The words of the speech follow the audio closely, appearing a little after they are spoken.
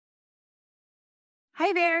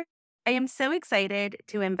Hi there. I am so excited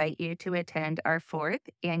to invite you to attend our fourth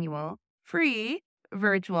annual free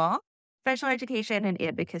virtual special education and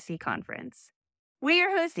advocacy conference. We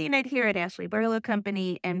are hosting it here at Allllll Barlow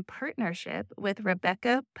Company in partnership with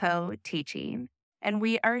Rebecca Poe Teaching. And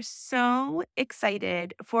we are so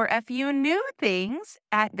excited for a few new things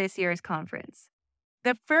at this year's conference.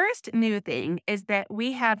 The first new thing is that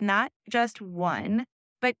we have not just one,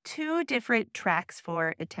 but two different tracks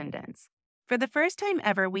for attendance. For the first time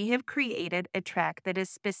ever, we have created a track that is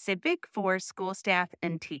specific for school staff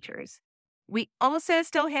and teachers. We also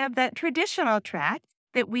still have that traditional track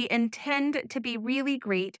that we intend to be really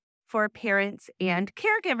great for parents and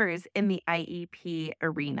caregivers in the IEP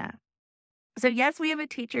arena. So yes, we have a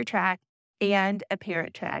teacher track and a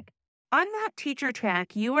parent track. On that teacher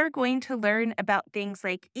track, you are going to learn about things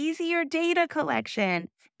like easier data collection,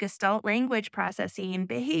 Gestalt language processing,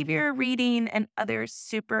 behavior reading, and other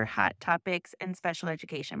super hot topics in special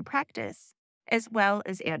education practice, as well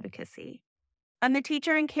as advocacy. On the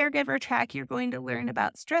teacher and caregiver track, you're going to learn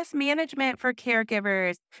about stress management for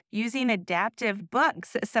caregivers, using adaptive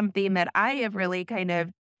books, something that I have really kind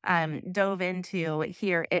of dove into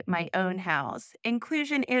here at my own house,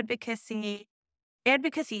 inclusion advocacy,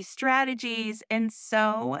 advocacy strategies, and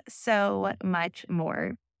so much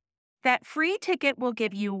more. That free ticket will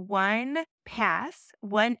give you one pass,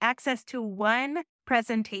 one access to one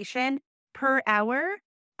presentation per hour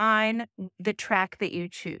on the track that you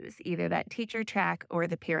choose, either that teacher track or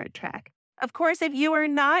the parent track. Of course, if you are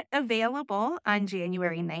not available on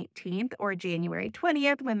January 19th or January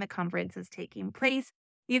 20th when the conference is taking place,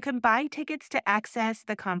 you can buy tickets to access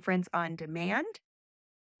the conference on demand.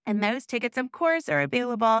 And those tickets, of course, are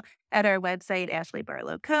available at our website,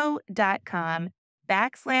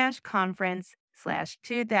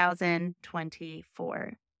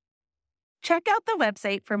 allllbarlow.com/conference/2024. Check out the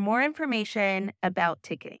website for more information about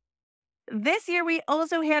ticketing. This year, we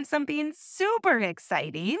also have something super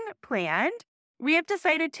exciting planned. We have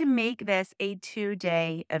decided to make this a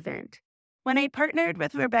 2-day event. When I partnered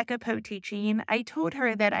with Rebecca Poe Teaching, I told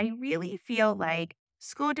her that I really feel like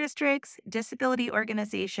school districts, disability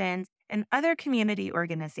organizations, and other community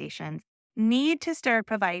organizations need to start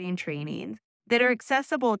providing trainings that are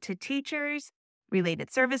accessible to teachers,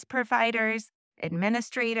 related service providers,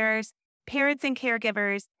 administrators, parents and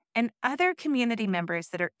caregivers, and other community members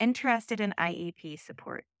that are interested in IEP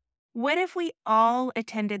support. What if we all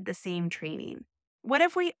attended the same training? What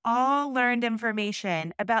if we all learned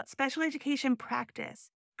information about special education practice,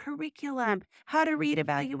 curriculum, how to read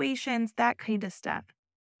evaluations, that kind of stuff,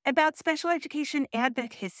 about special education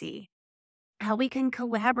advocacy, how we can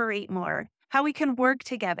collaborate more, how we can work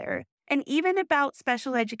together, and even about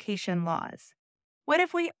special education laws? What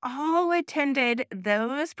if we all attended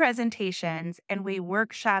those presentations and we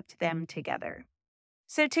workshopped them together?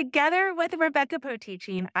 So together with Rebecca Poe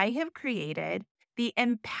Teaching, I have created the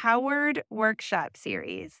Empowered Workshop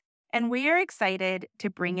Series, and we are excited to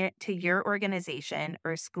bring it to your organization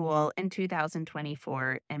or school in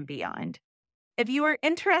 2024 and beyond. If you are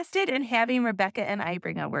interested in having Rebecca and I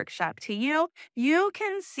bring a workshop to you, you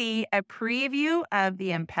can see a preview of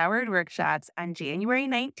the Empowered Workshops on January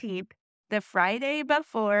 19th, the Friday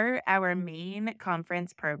before our main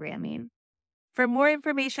conference programming. For more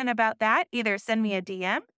information about that, either send me a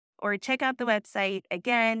DM or check out the website,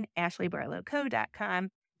 again,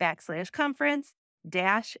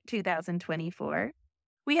 allllbarlow.com/conference-2024.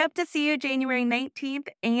 We hope to see you January 19th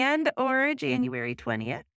and or January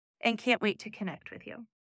 20th, and can't wait to connect with you.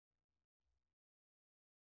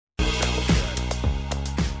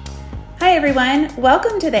 Hi, everyone.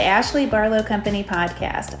 Welcome to the Allllll Barlow Company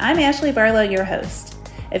podcast. I'm Allllll Barlow, your host.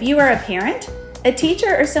 If you are a parent, a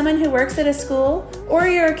teacher, or someone who works at a school, or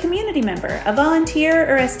you're a community member, a volunteer,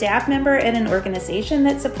 or a staff member at an organization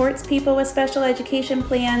that supports people with special education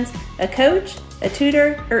plans, a coach, a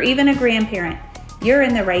tutor, or even a grandparent, you're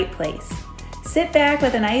in the right place. Sit back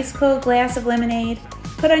with an ice-cold glass of lemonade,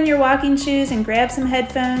 put on your walking shoes and grab some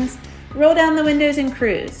headphones, roll down the windows and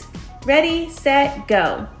cruise. Ready, set,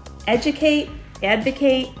 go. Educate,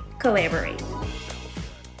 advocate, collaborate.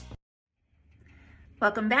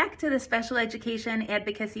 Welcome back to the Special Education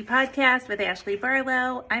Advocacy Podcast with Allllll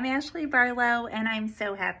Barlow. I'm Allllll Barlow, and I'm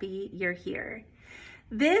so happy you're here.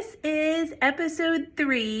 This is episode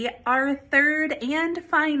 3, our third and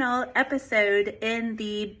final episode in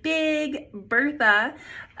the big Bertha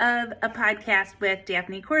of a podcast with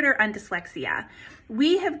Daphne Corder on dyslexia.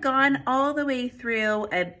 We have gone all the way through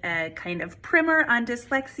a kind of primer on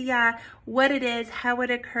dyslexia, what it is, how it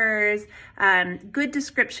occurs, good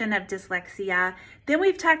description of dyslexia. Then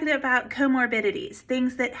we've talked about comorbidities,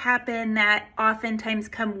 things that happen that oftentimes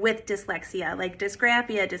come with dyslexia, like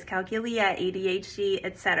dysgraphia, dyscalculia, ADHD,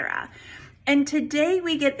 etc. And today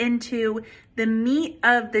we get into the meat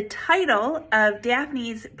of the title of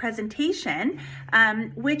Daphne's presentation,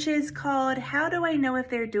 which is called How Do I Know If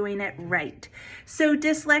They're Doing It Right? So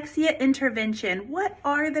dyslexia intervention, what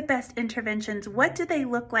are the best interventions? What do they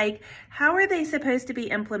look like? How are they supposed to be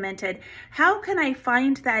implemented? How can I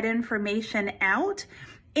find that information out?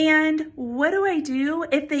 And what do I do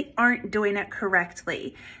if they aren't doing it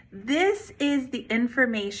correctly? This is the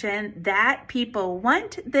information that people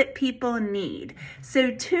want, that people need.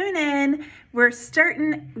 So tune in. We're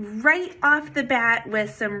starting right off the bat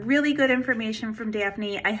with some really good information from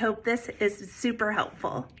Daphne. I hope this is super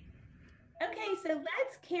helpful. Okay, so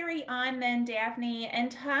let's carry on then, Daphne,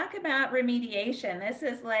 and talk about remediation. This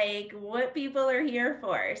is like what people are here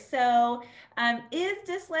for. So, is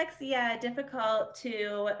dyslexia difficult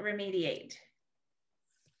to remediate?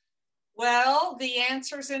 Well, the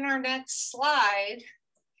answer's in our next slide.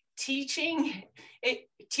 Teaching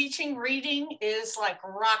reading is like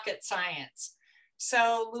rocket science.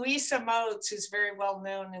 So Louisa Moats, who's very well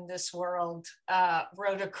known in this world,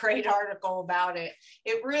 wrote a great article about it.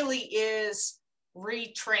 It really is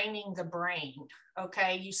retraining the brain.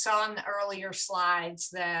 Okay, you saw in the earlier slides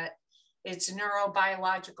that it's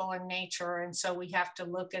neurobiological in nature, and so we have to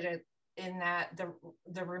look at it in that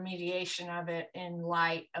the remediation of it in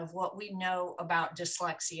light of what we know about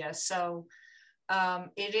dyslexia. So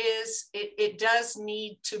it does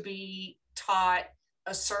need to be taught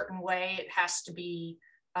a certain way. It has to be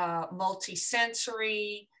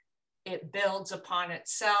multisensory. It builds upon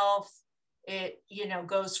itself. It,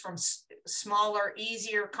 goes from smaller,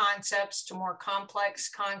 easier concepts to more complex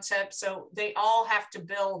concepts. So they all have to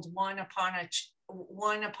build one upon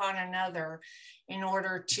another in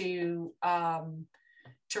order to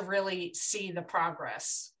really see the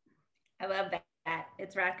progress. I love that.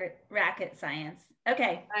 It's racket science.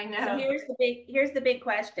 Okay. I know. So here's the big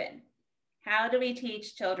question. How do we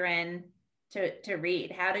teach children to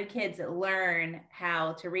read? How do kids learn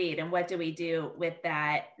how to read? And what do we do with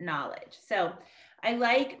that knowledge? So I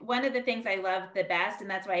like, one of the things I love the best, and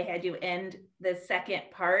that's why I had you end the second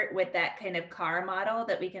part with that kind of car model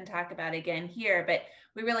that we can talk about again here, but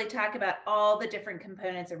we really talk about all the different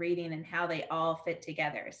components of reading and how they all fit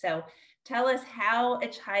together. So tell us how a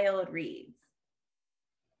child reads.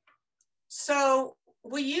 So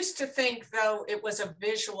we used to think, though, it was a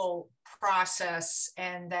visual process,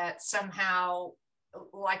 and that somehow,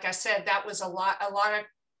 like I said, that was a lot of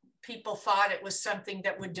people thought it was something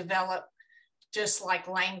that would develop just like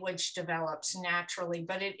language develops naturally,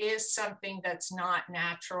 but it is something that's not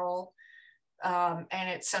natural, and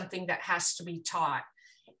it's something that has to be taught.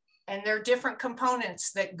 And there are different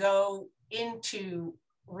components that go into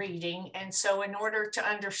reading, and so in order to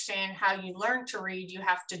understand how you learn to read, you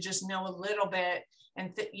have to just know a little bit.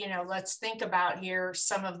 And let's think about here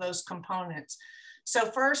some of those components. So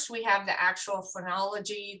first we have the actual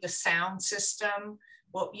phonology, the sound system,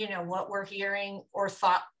 what we're hearing,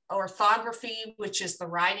 orthography, which is the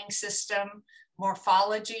writing system,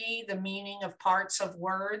 morphology, the meaning of parts of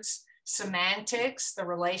words, semantics, the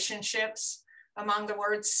relationships among the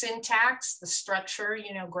words, syntax, the structure,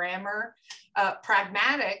 grammar,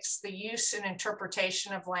 pragmatics, the use and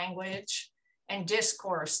interpretation of language, and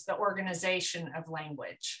discourse, the organization of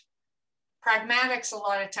language. Pragmatics, a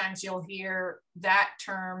lot of times you'll hear that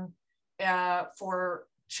term for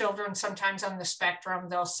children, sometimes on the spectrum,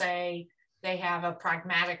 they'll say they have a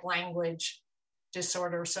pragmatic language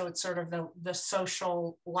disorder. So it's sort of the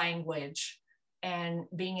social language and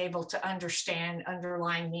being able to understand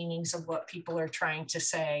underlying meanings of what people are trying to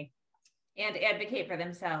say. And advocate for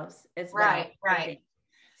themselves as well. Right.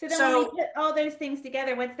 So then when we put all those things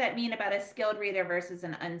together, what's that mean about a skilled reader versus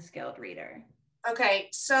an unskilled reader? Okay,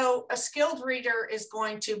 so a skilled reader is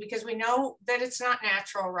going to, because we know that it's not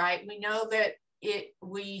natural, right? We know that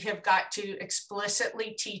we have got to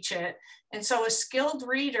explicitly teach it. And so a skilled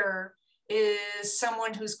reader is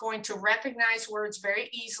someone who's going to recognize words very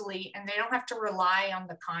easily, and they don't have to rely on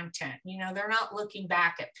the content. They're not looking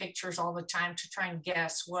back at pictures all the time to try and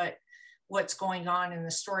guess what's going on in the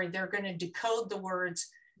story. They're going to decode the words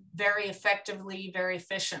very effectively, very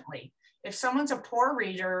efficiently. if someone's a poor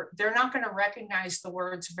reader, they're not going to recognize the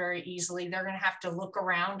words very easily. They're going to have to look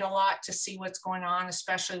around a lot to see what's going on,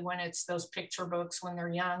 especially when it's those picture books when they're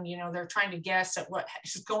young. You know, they're trying to guess at what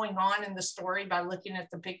is going on in the story by looking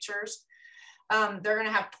at the pictures. They're going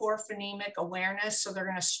to have poor phonemic awareness, so they're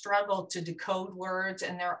going to struggle to decode words,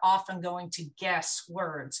 and they're often going to guess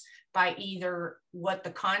words by either what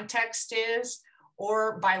the context is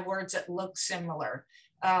or by words that look similar.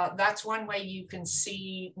 That's one way you can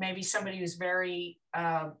see maybe somebody who's very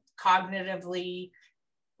cognitively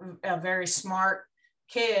a very smart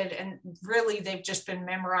kid, and really they've just been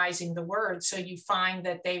memorizing the words. So you find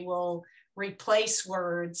that they will replace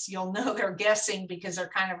words. You'll know they're guessing because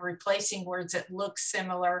they're kind of replacing words that look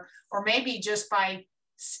similar, or maybe just by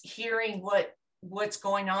hearing what's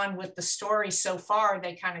going on with the story so far,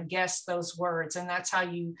 they kind of guess those words. And that's how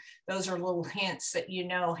those are little hints that, you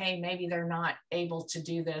know, hey, maybe they're not able to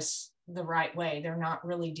do this the right way. They're not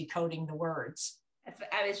really decoding the words.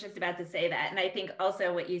 I was just about to say that. And I think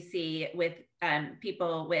also what you see with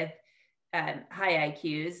people with high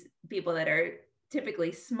IQs, people that are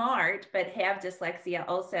typically smart but have dyslexia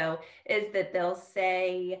also, is that they'll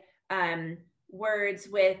say words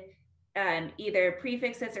with either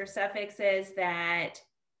prefixes or suffixes that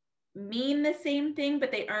mean the same thing,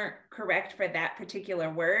 but they aren't correct for that particular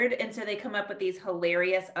word. And so they come up with these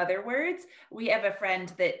hilarious other words. We have a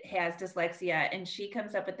friend that has dyslexia, and she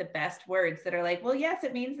comes up with the best words that are like, well, yes,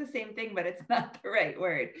 it means the same thing, but it's not the right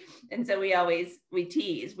word. And so we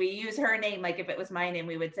tease, we use her name. Like if it was my name,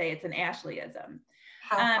 we would say it's an Ashleyism.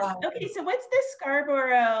 Okay, so what's this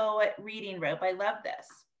Scarborough reading rope? I love this.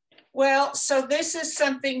 Well, so this is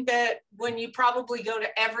something that when you probably go to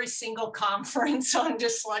every single conference on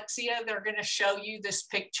dyslexia, they're going to show you this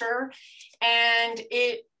picture, and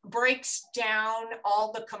it breaks down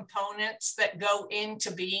all the components that go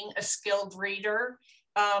into being a skilled reader.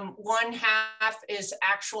 One half is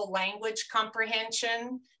actual language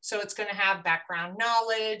comprehension. So it's going to have background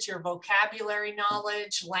knowledge, your vocabulary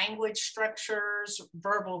knowledge, language structures,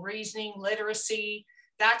 verbal reasoning, literacy.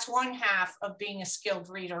 That's one half of being a skilled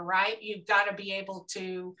reader, right? You've got to be able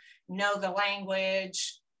to know the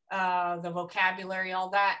language, the vocabulary,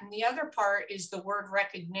 all that. And the other part is the word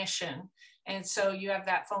recognition. And so you have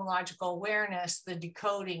that phonological awareness, the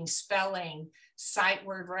decoding, spelling, sight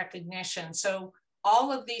word recognition. So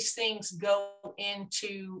all of these things go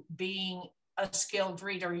into being a skilled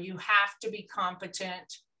reader. You have to be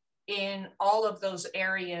competent in all of those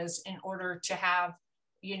areas in order to have,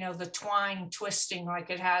 you know, the twine twisting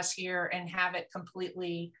like it has here and have it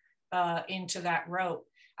completely into that rope.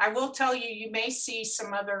 I will tell you, you may see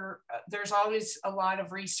some other, there's always a lot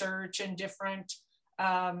of research and different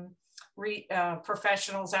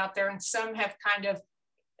professionals out there, and some have kind of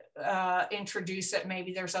introduced that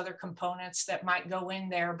maybe there's other components that might go in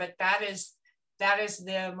there, but that is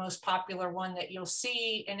the most popular one that you'll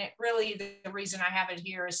see. And it really, the reason I have it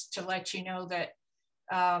here is to let you know that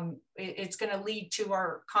it's going to lead to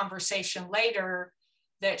our conversation later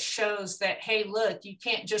that shows that, hey, look, you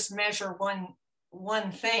can't just measure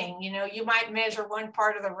one thing. You know, you might measure one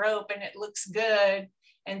part of the rope and it looks good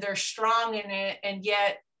and they're strong in it, and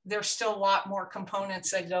yet there's still a lot more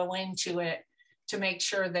components that go into it to make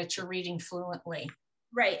sure that you're reading fluently.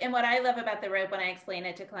 Right. And what I love about the rope when I explain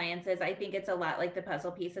it to clients is I think it's a lot like the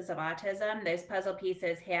puzzle pieces of autism. Those puzzle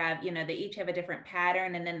pieces have, you know, they each have a different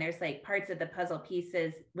pattern. And then there's like parts of the puzzle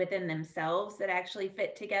pieces within themselves that actually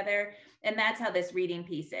fit together. And that's how this reading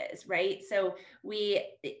piece is, right? So we,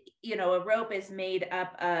 you know, a rope is made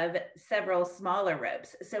up of several smaller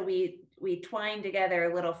ropes. So we twine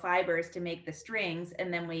together little fibers to make the strings,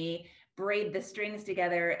 and then we braid the strings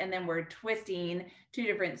together, and then we're twisting two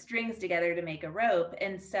different strings together to make a rope.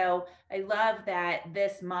 And so I love that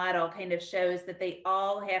this model kind of shows that they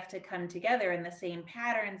all have to come together in the same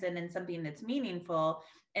patterns and in something that's meaningful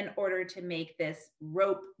in order to make this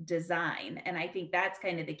rope design. And I think that's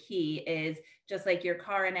kind of the key, is just like your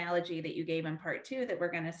car analogy that you gave in part 2 that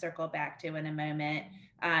we're going to circle back to in a moment.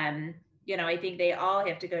 You know, I think they all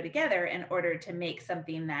have to go together in order to make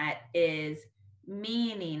something that is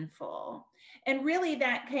meaningful. And really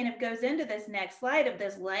that kind of goes into this next slide of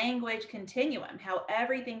this language continuum, how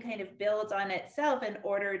everything kind of builds on itself in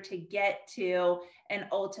order to get to an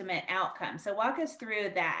ultimate outcome. So walk us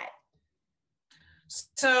through that.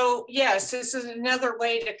 So yes, this is another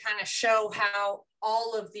way to kind of show how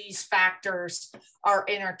all of these factors are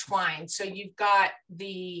intertwined. So you've got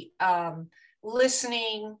the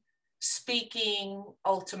listening, speaking,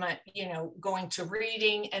 ultimate, you know, going to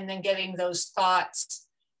reading, and then getting those thoughts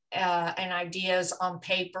and ideas on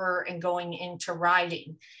paper and going into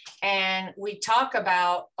writing. And we talk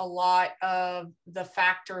about a lot of the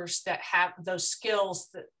factors that have those skills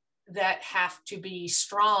that have to be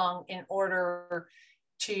strong in order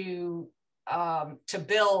to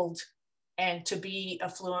build and to be a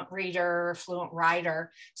fluent reader, fluent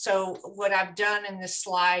writer. So what I've done in this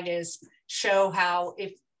slide is show how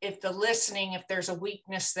if the listening, if there's a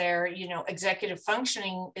weakness there, executive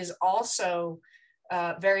functioning is also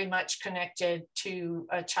very much connected to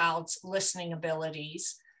a child's listening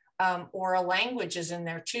abilities. Oral language is in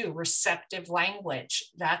there too, receptive language.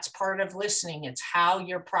 That's part of listening. It's how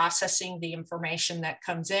you're processing the information that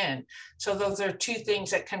comes in. So those are two things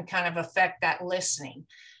that can kind of affect that listening.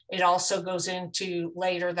 It also goes into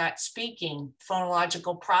later that speaking,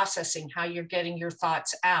 phonological processing, how you're getting your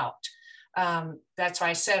thoughts out. That's why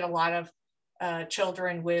I said a lot of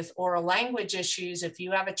children with oral language issues, if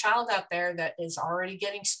you have a child out there that is already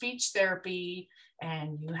getting speech therapy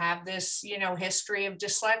and you have this, history of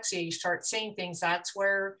dyslexia, you start seeing things, that's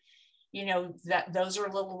where, that those are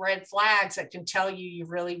little red flags that can tell you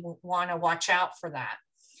really want to watch out for that.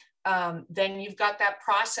 Then you've got that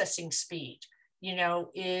processing speed.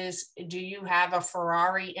 Do you have a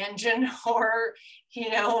Ferrari engine or,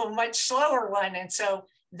 a much slower one? And so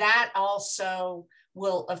that also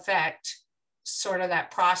will affect sort of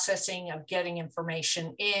that processing of getting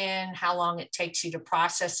information in, how long it takes you to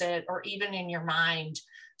process it, or even in your mind,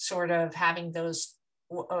 sort of having those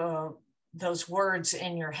words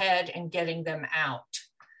in your head and getting them out.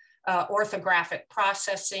 Orthographic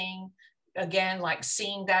processing, again, like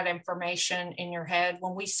seeing that information in your head.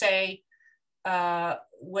 When we say,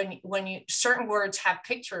 when you certain words have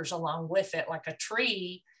pictures along with it, like a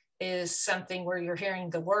tree is something where you're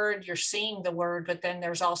hearing the word, you're seeing the word, but then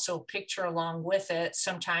there's also a picture along with it.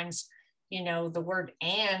 Sometimes, the word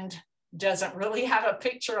 "and" doesn't really have a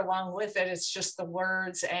picture along with it. It's just the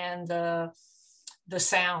words and the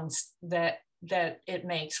sounds that it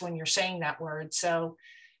makes when you're saying that word. So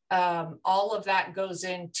all of that goes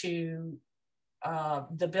into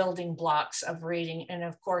the building blocks of reading. And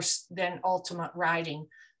of course, then ultimate writing.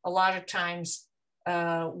 A lot of times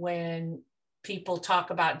when people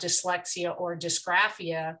talk about dyslexia or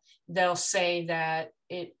dysgraphia, they'll say that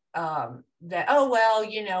we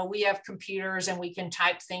have computers and we can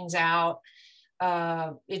type things out.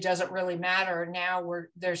 It doesn't really matter. Now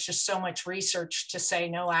there's just so much research to say,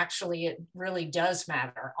 no, actually, it really does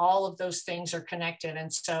matter. All of those things are connected.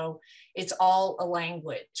 And so it's all a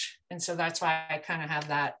language. And so that's why I kind of have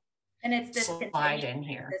that. And it's this slide in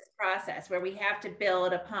here, this process where we have to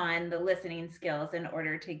build upon the listening skills in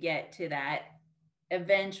order to get to that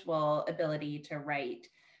eventual ability to write.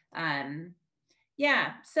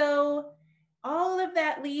 So all of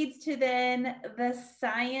that leads to then the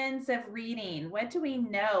science of reading. What do we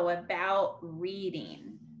know about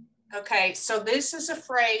reading? Okay, so this is a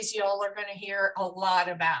phrase y'all are going to hear a lot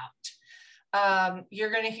about.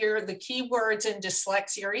 You're going to hear the key words in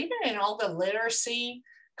dyslexia, or even in all the literacy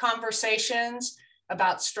conversations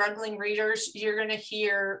about struggling readers. You're going to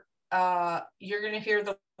hear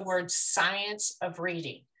the word science of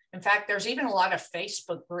reading. In fact, there's even a lot of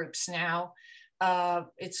Facebook groups now.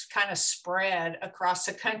 It's kind of spread across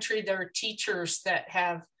the country. There are teachers that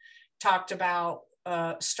have talked about,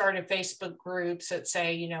 started Facebook groups that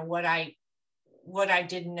say, what I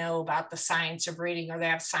didn't know about the science of reading, or they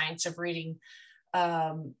have science of reading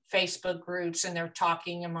Facebook groups, and they're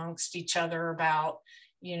talking amongst each other about,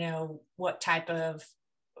 what type of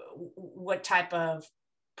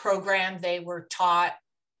program they were taught,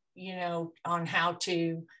 on how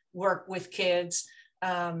to work with kids.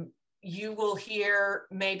 You will hear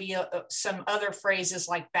maybe some other phrases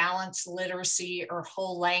like balanced literacy or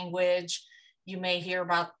whole language. You may hear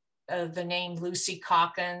about the name Lucy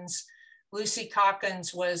Calkins. Lucy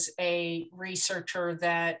Calkins was a researcher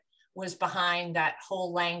that was behind that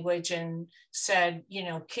whole language and said,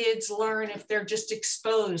 kids learn if they're just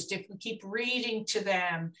exposed, if we keep reading to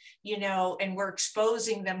them, and we're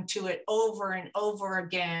exposing them to it over and over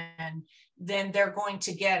again, then they're going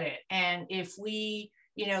to get it. And if we,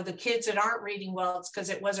 the kids that aren't reading well, it's because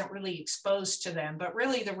it wasn't really exposed to them. But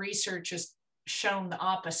really the research has shown the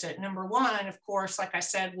opposite. Number one, of course, like I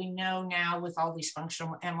said, we know now with all these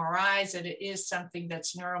functional MRIs that it is something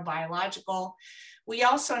that's neurobiological. We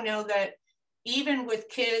also know that even with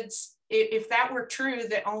kids, if that were true,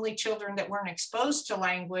 that only children that weren't exposed to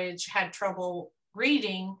language had trouble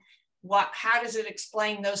reading, how does it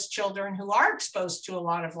explain those children who are exposed to a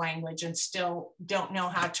lot of language and still don't know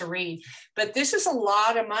how to read? But this is a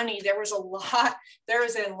lot of money. There is a lot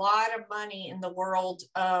of money in the world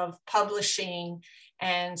of publishing,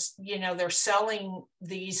 and they're selling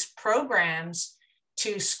these programs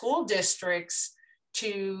to school districts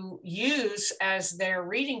to use as their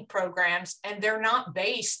reading programs, and they're not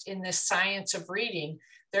based in this science of reading.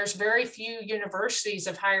 There's very few universities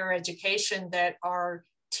of higher education that are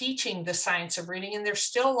teaching the science of reading, and there's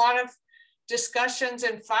still a lot of discussions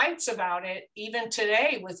and fights about it even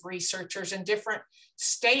today with researchers, and different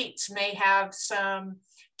states may have some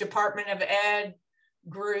Department of Ed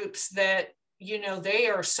groups that they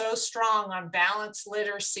are so strong on balanced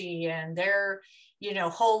literacy and their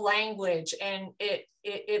whole language, and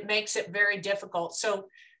it makes it very difficult. So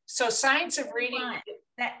science of reading.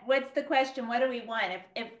 What's the question? What do we want?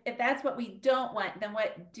 If that's what we don't want, then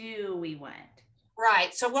what do we want?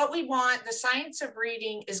 Right. So what we want, the science of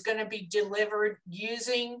reading is going to be delivered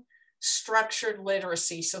using structured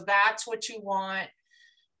literacy. So that's what you want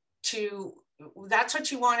to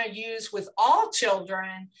use with all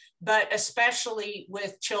children, but especially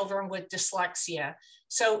with children with dyslexia.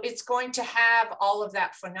 So it's going to have all of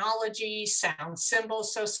that phonology, sound symbol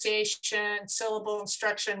association, syllable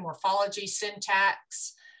instruction, morphology,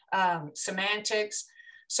 syntax, semantics.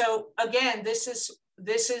 So again, this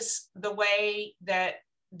is the way that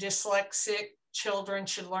dyslexic children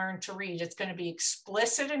should learn to read. It's going to be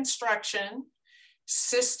explicit instruction,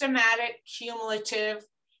 systematic, cumulative,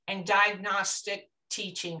 and diagnostic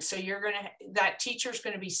teaching. So that teacher's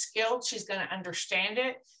going to be skilled. She's going to understand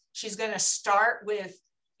it. She's going to start with,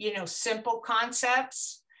 simple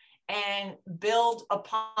concepts and build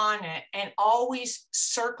upon it, and always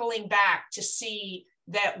circling back to see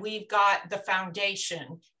that we've got the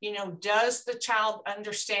foundation. Does the child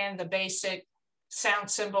understand the basic sound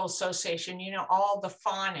symbol association, all the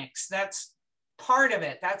phonics? That's part of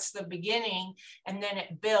it. That's the beginning. And then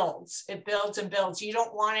it builds and builds. You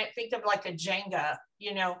don't want it, think of like a Jenga,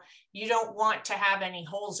 you don't want to have any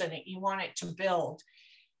holes in it. You want it to build.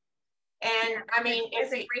 And I mean,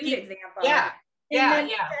 it's a great example. Yeah.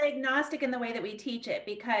 Diagnostic in the way that we teach it,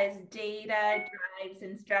 because data drives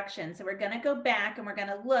instruction. So we're going to go back and we're going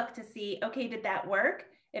to look to see, okay, did that work?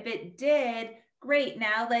 If it did, great.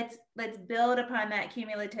 Now let's build upon that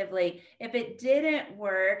cumulatively. If it didn't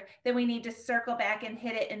work, then we need to circle back and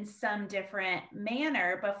hit it in some different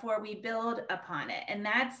manner before we build upon it. And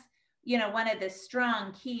that's, one of the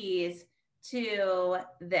strong keys to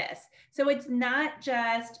this. So it's not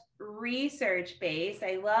just research-based.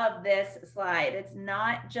 I love this slide. It's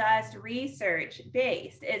not just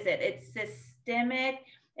research-based, is it? It's systemic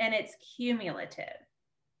and it's cumulative.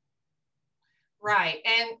 Right.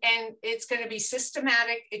 And it's going to be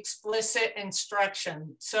systematic, explicit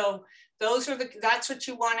instruction. So that's what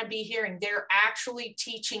you want to be hearing. They're actually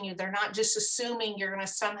teaching you. They're not just assuming you're going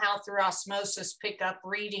to somehow through osmosis pick up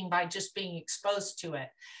reading by just being exposed to it.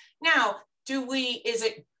 Now,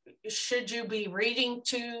 should you be reading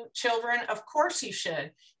to children? Of course you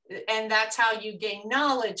should. And that's how you gain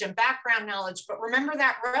knowledge and background knowledge. But remember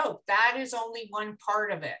that rope, that is only one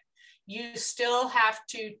part of it. You still have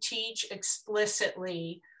to teach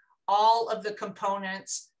explicitly all of the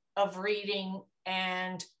components of reading,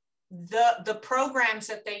 and the programs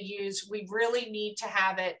that they use, we really need to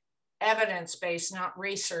have it evidence-based, not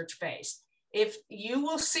research-based. If you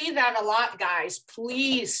will see that a lot, guys,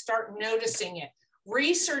 please start noticing it.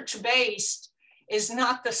 Research-based is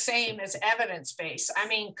not the same as evidence-based. I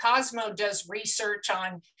mean, Cosmo does research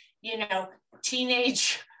on,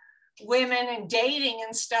 teenage women and dating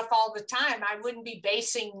and stuff all the time. I wouldn't be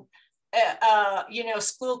basing,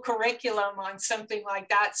 school curriculum on something like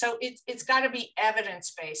that. So it's got to be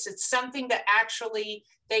evidence-based. It's something that actually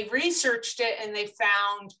they researched it and they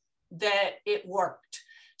found that it worked.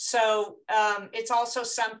 So it's also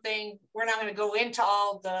something, we're not going to go into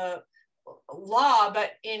all the law,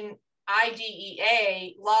 but in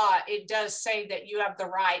IDEA law, it does say that you have the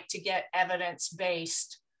right to get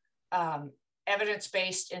evidence-based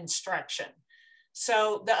instruction.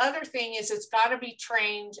 So the other thing is it's got to be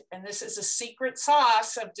trained, and this is a secret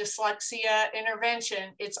sauce of dyslexia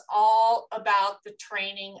intervention. It's all about the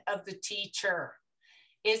training of the teacher.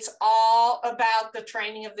 It's all about the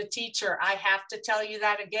training of the teacher. I have to tell you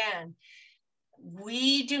that again.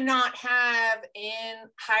 We do not have in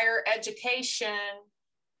higher education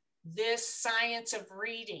this science of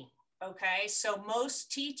reading, okay? So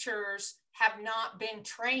most teachers have not been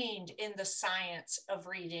trained in the science of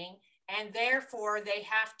reading, and therefore they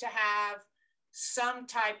have to have some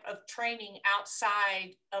type of training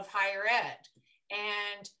outside of higher ed.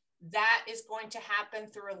 And that is going to happen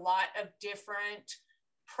through a lot of different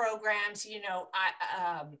programs. You know,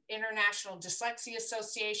 International Dyslexia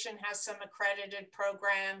Association has some accredited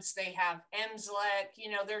programs. They have Allllll.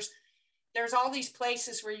 You know, there's all these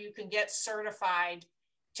places where you can get certified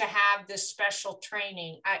to have this special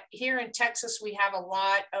training. Here in Texas, we have a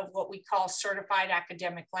lot of what we call certified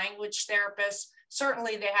academic language therapists.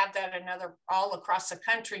 Certainly they have that all across the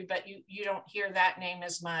country, but you don't hear that name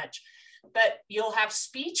as much. But you'll have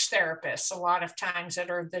speech therapists a lot of times that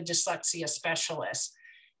are the dyslexia specialists.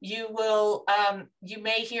 You will, you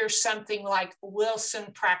may hear something like Wilson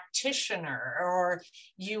practitioner, or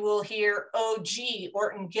you will hear OG,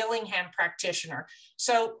 Orton Gillingham practitioner.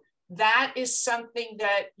 So that is something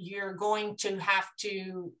that you're going to have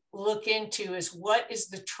to look into, is what is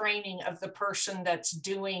the training of the person that's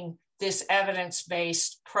doing this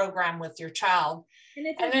evidence-based program with your child. And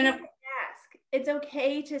it's okay to ask. It's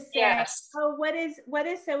okay to say, yes, oh, what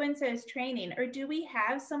is so-and-so's training? Or do we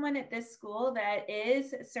have someone at this school that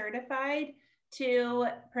is certified to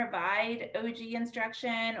provide OG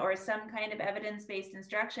instruction or some kind of evidence-based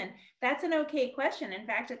instruction? That's an okay question. In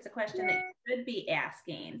fact, it's a question that you should be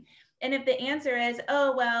asking. And if the answer is,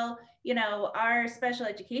 oh, well, you know, our special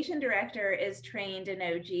education director is trained in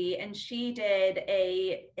OG and she did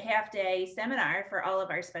a half-day seminar for all of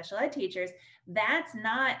our special ed teachers, that's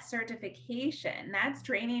not certification. That's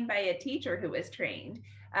training by a teacher who was trained.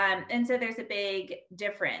 And so there's a big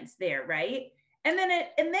difference there, right? And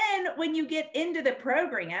then when you get into the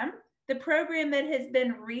program that has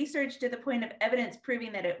been researched to the point of evidence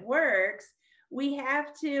proving that it works, we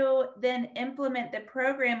have to then implement the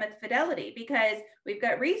program with fidelity, because we've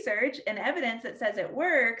got research and evidence that says it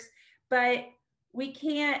works, but we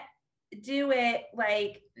can't do it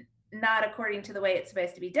like not according to the way it's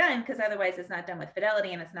supposed to be done, because otherwise it's not done with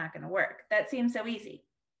fidelity and it's not going to work. That seems so easy.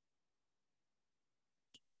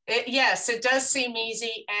 Yes, it does seem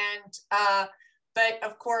easy. And, but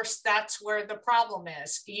of course, that's where the problem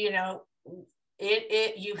is. You know,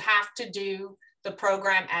 you have to do the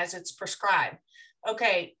program as it's prescribed.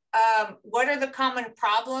 Okay, what are the common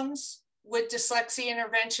problems with dyslexia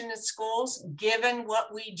intervention in schools, given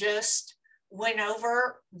what we just went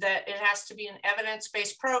over, that it has to be an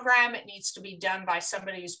evidence-based program, it needs to be done by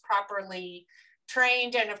somebody who's properly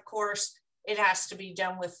trained, and of course, it has to be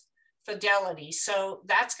done with fidelity. So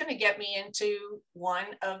that's going to get me into one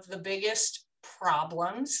of the biggest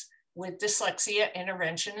problems with dyslexia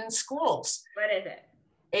intervention in schools. What is it?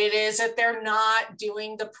 It is that they're not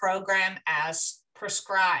doing the program as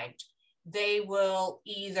prescribed. They will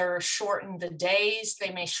either shorten the days,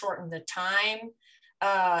 they may shorten the time.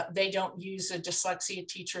 They don't use the dyslexia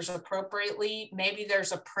teachers appropriately. Maybe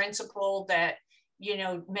there's a principal that, you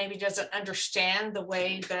know, maybe doesn't understand the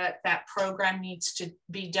way that that program needs to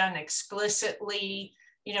be done explicitly.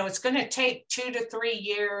 You know, it's going to take 2 to 3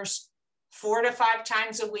 years, 4 to 5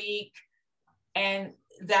 times a week. And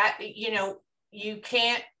that, you know, you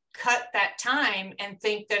can't cut that time and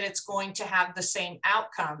think that it's going to have the same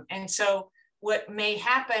outcome. And so what may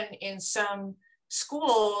happen in some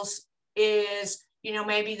schools is, you know,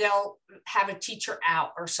 maybe they'll have a teacher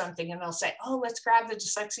out or something and they'll say, oh, let's grab the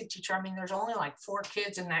dyslexia teacher. I mean, there's only like 4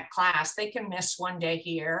 kids in that class. They can miss one day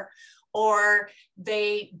here. Or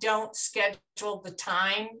they don't schedule the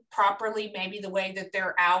time properly, maybe the way that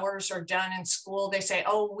their hours are done in school. They say,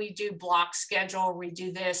 oh, we do block schedule, we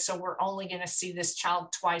do this, so we're only going to see this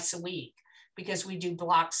child twice a week because we do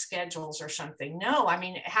block schedules or something. No, I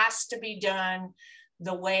mean, it has to be done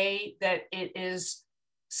the way that it is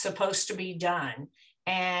supposed to be done.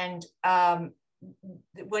 And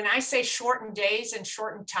when I say shortened days and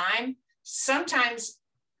shortened time, sometimes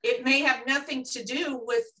it may have nothing to do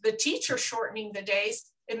with the teacher shortening the days.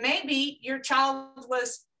 It may be your child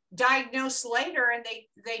was diagnosed later and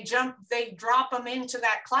they drop them into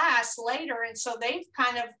that class later. And so they've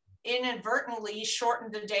kind of inadvertently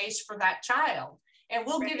shortened the days for that child. And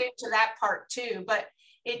we'll get into that part too, but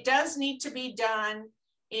it does need to be done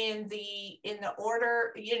in the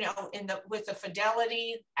order, you know, with the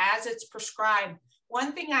fidelity as it's prescribed.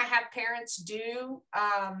 One thing I have parents do,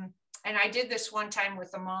 and I did this one time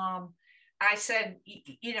with a mom. I said,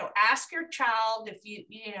 you know, ask your child if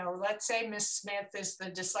you know, let's say Miss Smith is the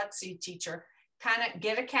dyslexia teacher, kind of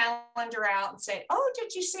get a calendar out and say, oh,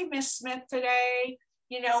 did you see Miss Smith today?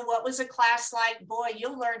 You know, what was a class like? Boy,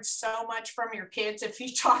 you'll learn so much from your kids if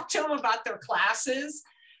you talk to them about their classes.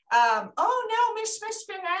 Oh no, Miss Smith's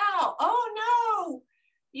been out. Oh no,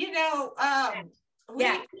 you know, we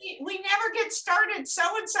never get started.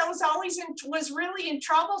 So-and-so was really in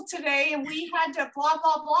trouble today and we had to blah,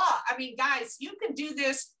 blah, blah. I mean, guys, you can do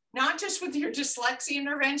this not just with your dyslexia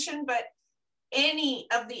intervention, but any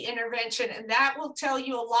of the intervention, and that will tell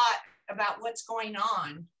you a lot about what's going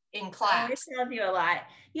on in class. It tells you a lot.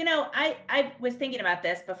 You know, I was thinking about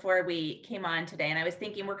this before we came on today, and I was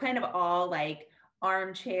thinking we're kind of all like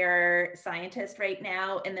armchair scientists right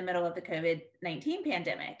now in the middle of the COVID-19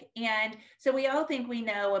 pandemic. And so we all think we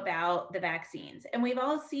know about the vaccines, and we've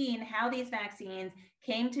all seen how these vaccines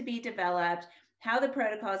came to be developed, how the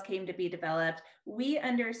protocols came to be developed. We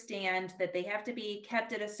understand that they have to be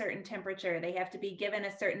kept at a certain temperature. They have to be given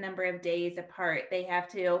a certain number of days apart. They have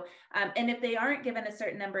to, and if they aren't given a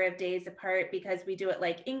certain number of days apart, because we do it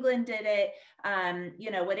like England did it, you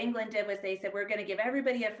know, what England did was they said, we're going to give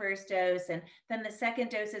everybody a first dose, and then the second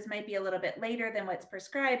doses might be a little bit later than what's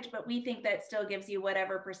prescribed, but we think that still gives you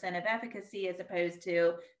whatever percent of efficacy as opposed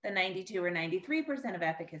to the 92 or 93% of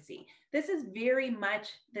efficacy. This is very much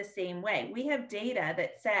the same way. We have data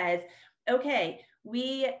that says, okay,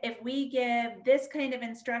 if we give this kind of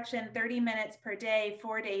instruction 30 minutes per day,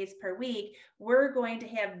 4 days per week, we're going to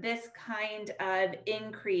have this kind of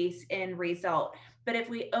increase in result. But if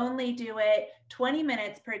we only do it 20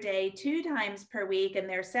 minutes per day, 2 times per week, and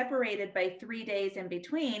they're separated by 3 days in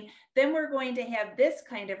between, then we're going to have this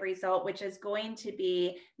kind of result, which is going to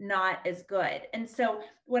be not as good. And so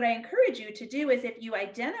what I encourage you to do is, if you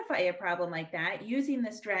identify a problem like that, using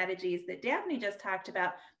the strategies that Daphne just talked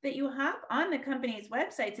about, that you hop on the company's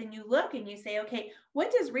websites and you look and you say, okay,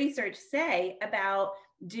 what does research say about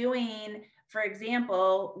doing, for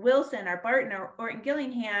example, Wilson or Barton or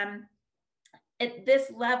Orton-Gillingham at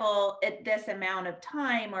this level, at this amount of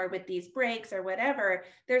time, or with these breaks or whatever?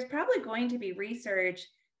 There's probably going to be research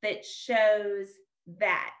that shows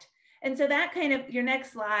that. And so that kind of, your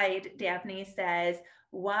next slide, Daphne, says,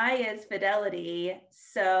 why is fidelity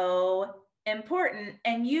so important?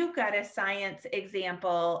 And you've got a science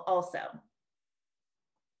example also.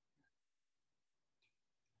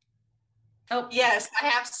 Oh, yes, I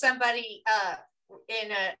have somebody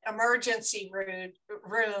in an emergency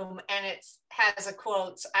room, and it has a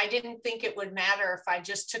quote, "I didn't think it would matter if I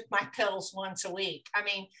just took my pills once a week." I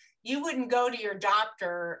mean, you wouldn't go to your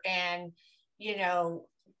doctor and, you know,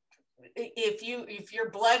 if your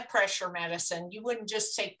blood pressure medicine, you wouldn't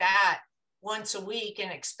just take that once a week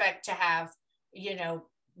and expect to have, you know,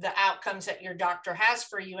 the outcomes that your doctor has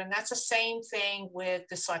for you. And that's the same thing with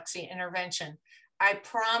dyslexia intervention. I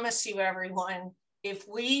promise you, everyone, if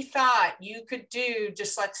we thought you could do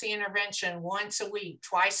dyslexia intervention once a week,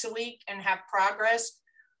 twice a week, and have progress,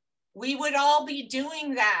 we would all be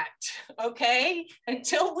doing that, okay?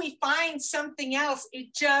 Until we find something else,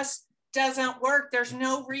 it just doesn't work. There's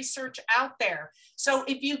no research out there. So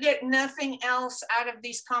if you get nothing else out of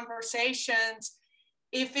these conversations,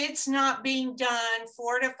 if it's not being done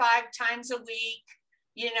 4 to 5 times a week,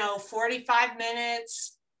 you know, 45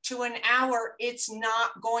 minutes to an hour, it's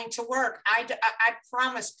not going to work. I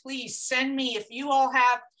promise. Please send me, if you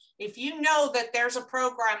know that there's a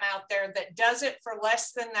program out there that does it for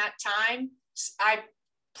less than that time, I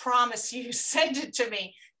promise you, send it to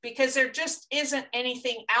me, because there just isn't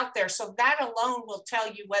anything out there. So that alone will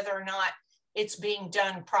tell you whether or not it's being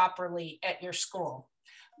done properly at your school.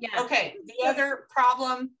 Yeah. Okay, the other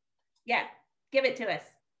problem. Yeah, give it to us.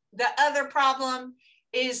 The other problem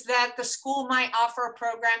is that the school might offer a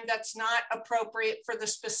program that's not appropriate for the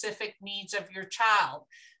specific needs of your child.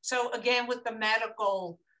 So again, with the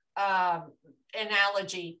medical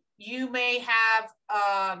analogy, you may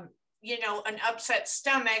have, you know, an upset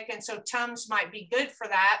stomach, and so Tums might be good for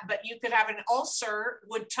that, but you could have an ulcer.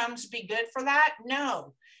 Would Tums be good for that?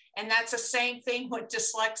 No. And that's the same thing with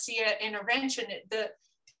dyslexia intervention.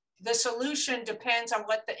 The solution depends on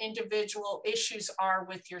what the individual issues are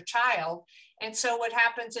with your child. And so what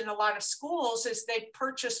happens in a lot of schools is they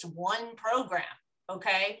purchased one program,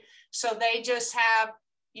 okay? So they just have,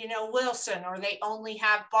 you know, Wilson, or they only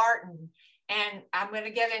have Barton. And I'm going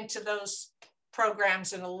to get into those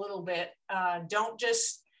programs in a little bit. Don't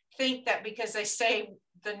just think that because they say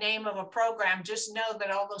the name of a program, just know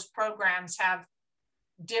that all those programs have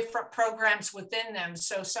different programs within them.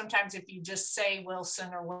 So sometimes if you just say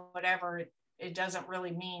Wilson or whatever, it doesn't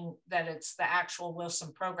really mean that it's the actual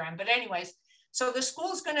Wilson program. But anyways, so the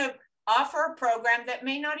school is going to offer a program that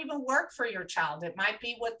may not even work for your child. It might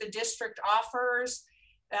be what the district offers.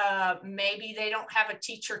 Maybe they don't have a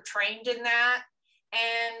teacher trained in that.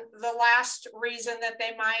 And the last reason that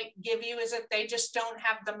they might give you is that they just don't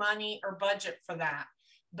have the money or budget for that.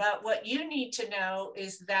 But what you need to know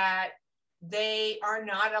is that they are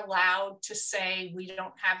not allowed to say, we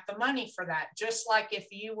don't have the money for that. Just like if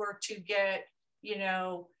you were to get, you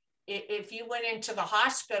know, if you went into the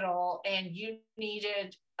hospital and you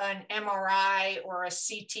needed an MRI or a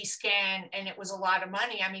CT scan and it was a lot of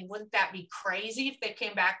money. I mean, wouldn't that be crazy if they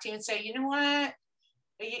came back to you and say, you know what,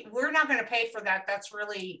 we're not going to pay for that. That's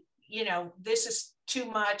really, this is too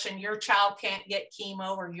much and your child can't get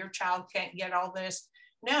chemo or your child can't get all this.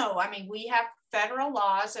 No, I mean, we have federal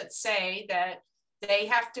laws that say that they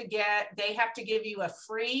have to give you a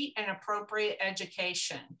free and appropriate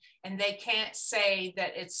education, and they can't say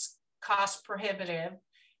that it's cost prohibitive.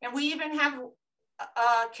 And we even have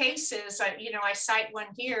cases, I cite one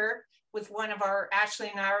here with one of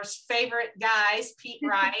Ashley and ours favorite guys, Pete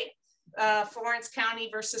Wright, Florence County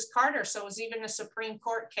versus Carter. So it was even a Supreme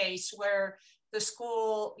Court case where the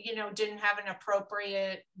school, didn't have an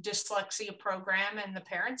appropriate dyslexia program, and the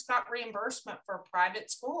parents got reimbursement for a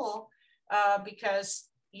private school because,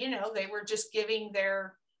 they were just giving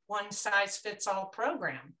their one size fits all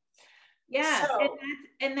program. Yeah, so,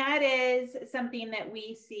 and that is something that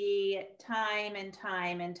we see time and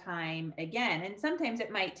time and time again. And sometimes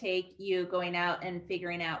it might take you going out and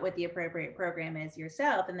figuring out what the appropriate program is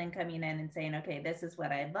yourself, and then coming in and saying, okay, this is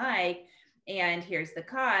what I'd like, and here's the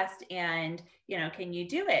cost, and can you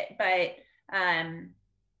do it? But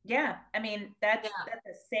yeah, I mean, that's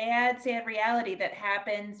a sad reality that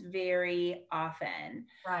happens very often.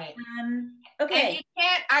 Right. Okay. And you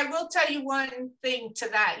can't, I will tell you one thing to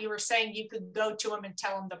that. You were saying you could go to them and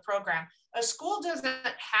tell them the program. A school doesn't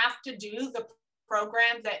have to do the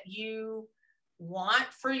program that you want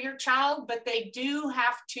for your child, but they do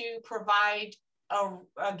have to provide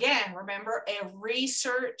remember,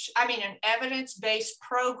 an evidence-based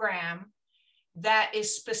program that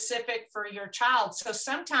is specific for your child. So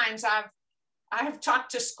sometimes I've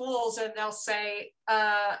talked to schools and they'll say,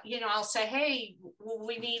 I'll say, hey,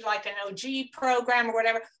 we need like an OG program or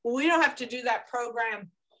whatever. Well, we don't have to do that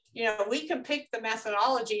program. We can pick the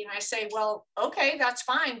methodology. And I say, well, okay, that's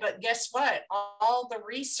fine. But guess what? All the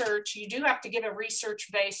research, you do have to give an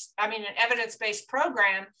evidence-based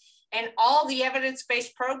program. And all the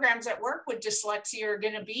evidence-based programs that work with dyslexia are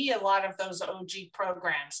going to be a lot of those OG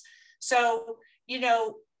programs. So,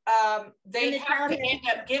 they have to end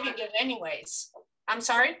up giving it anyways. I'm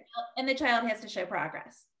sorry? And the child has to show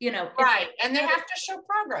progress, Right. And they have to show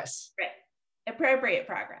progress. Right. Appropriate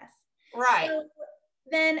progress. Right. So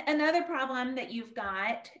then another problem that you've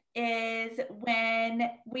got is when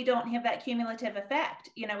we don't have that cumulative effect.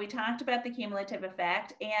 We talked about the cumulative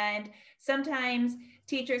effect, and sometimes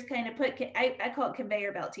teachers kind of I call it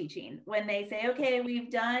conveyor belt teaching, when they say, okay,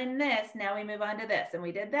 we've done this, now we move on to this, and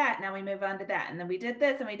we did that, now we move on to that, and then we did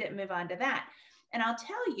this and we didn't move on to that. And I'll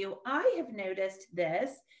tell you, I have noticed this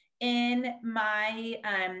in my,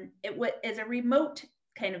 as a remote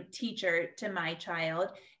kind of teacher to my child,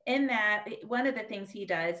 in that one of the things he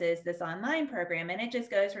does is this online program, and it just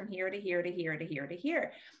goes from here to here to here to here to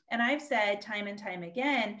here. And I've said time and time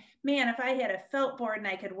again, man, if I had a felt board and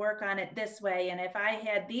I could work on it this way, and if I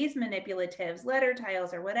had these manipulatives, letter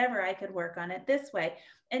tiles or whatever, I could work on it this way.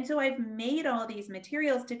 And so I've made all these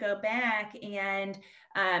materials to go back and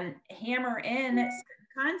hammer in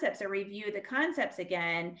concepts or review the concepts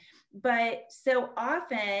again. But so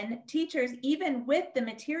often teachers, even with the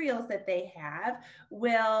materials that they have,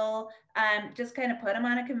 will just kind of put them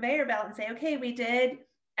on a conveyor belt and say, okay, we did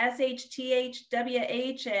SH, TH,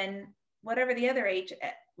 WH, and whatever the other H,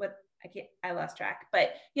 I lost track,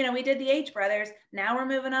 but we did the H brothers. Now we're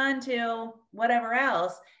moving on to whatever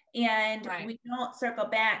else. And right. We don't circle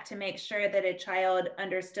back to make sure that a child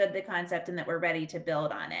understood the concept and that we're ready to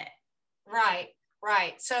build on it. Right.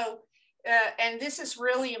 So, and this is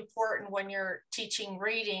really important when you're teaching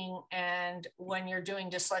reading and when you're doing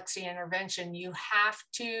dyslexia intervention. You have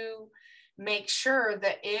to make sure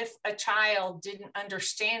that if a child didn't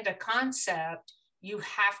understand a concept, you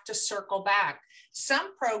have to circle back.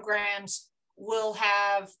 Some programs will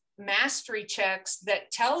have mastery checks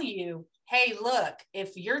that tell you, hey, look,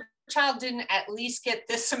 if your child didn't at least get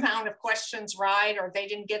this amount of questions right, or they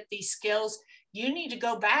didn't get these skills, you need to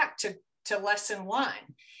go back to lesson 1.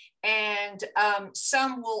 And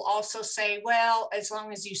some will also say, well, as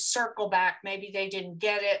long as you circle back, maybe they didn't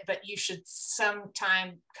get it, but you should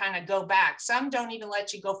sometime kind of go back. Some don't even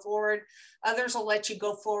let you go forward. Others will let you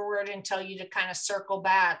go forward and tell you to kind of circle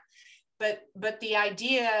back. But the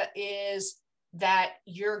idea is that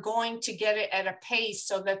you're going to get it at a pace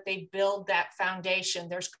so that they build that foundation.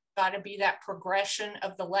 There's got to be that progression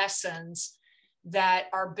of the lessons that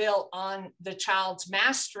are built on the child's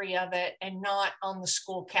mastery of it and not on the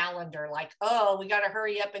school calendar. Like, oh, we got to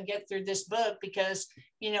hurry up and get through this book because,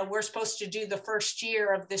 we're supposed to do the first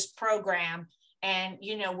year of this program. And,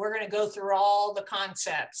 we're going to go through all the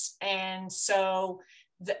concepts. And so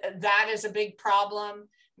that is a big problem.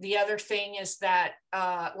 The other thing is that,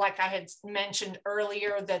 like I had mentioned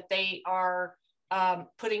earlier, that they are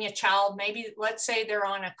putting a child, maybe let's say they're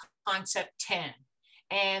on a concept 10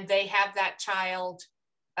 and they have that child,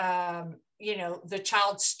 the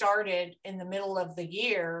child started in the middle of the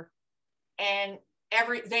year and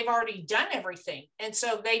they've already done everything. And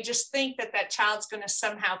so they just think that that child's going to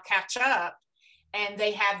somehow catch up, and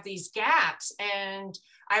they have these gaps. And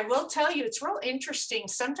I will tell you, it's real interesting.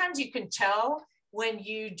 Sometimes you can tell when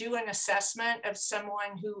you do an assessment of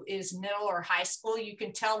someone who is middle or high school, you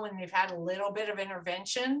can tell when they've had a little bit of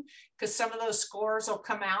intervention, because some of those scores will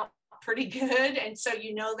come out pretty good. And so,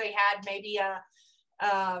 they had maybe a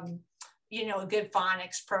good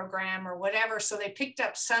phonics program or whatever. So they picked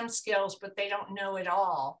up some skills, but they don't know it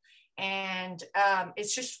all. And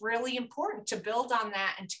it's just really important to build on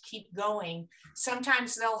that and to keep going.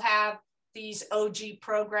 Sometimes they'll have these OG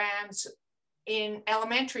programs in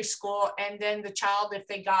elementary school, and then the child, if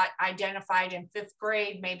they got identified in 5th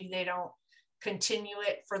grade, maybe they don't continue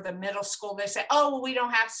it for the middle school. They say, oh, well, we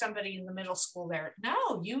don't have somebody in the middle school there.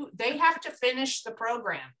 No, they have to finish the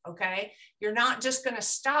program. Okay. You're not just going to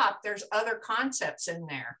stop. There's other concepts in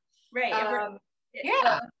there. Right. Yeah.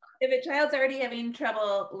 Well, if a child's already having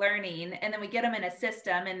trouble learning, and then we get them in a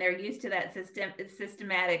system and they're used to that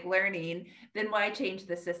systematic learning, then why change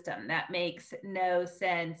the system? That makes no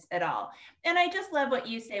sense at all. And I just love what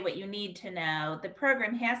you say, what you need to know. The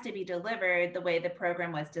program has to be delivered the way the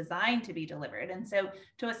program was designed to be delivered. And so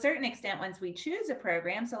to a certain extent, once we choose a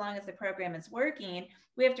program, so long as the program is working,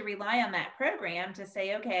 we have to rely on that program to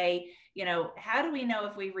say, okay, how do we know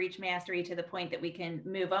if we've reached mastery to the point that we can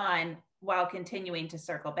move on while continuing to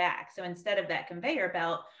circle back? So instead of that conveyor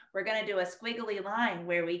belt, we're going to do a squiggly line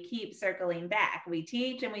where we keep circling back. We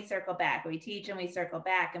teach and we circle back. We teach and we circle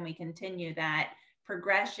back, and we continue that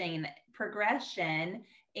progression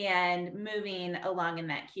and moving along in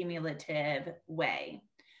that cumulative way.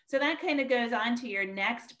 So that kind of goes on to your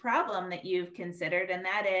next problem that you've considered, and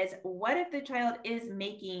that is, what if the child is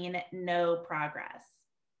making no progress?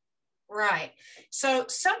 Right. So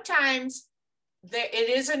sometimes it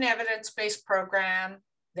is an evidence-based program.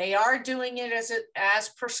 They are doing it as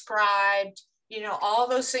prescribed. All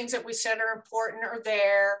those things that we said are important are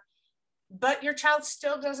there, but your child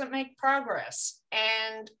still doesn't make progress.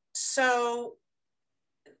 And so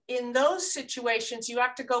in those situations, you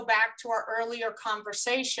have to go back to our earlier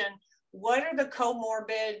conversation. What are the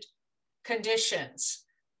comorbid conditions?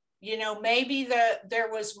 Maybe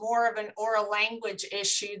there was more of an oral language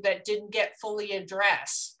issue that didn't get fully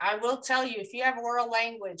addressed. I will tell you, if you have oral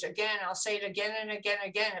language, again, I'll say it again and again and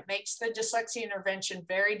again, it makes the dyslexia intervention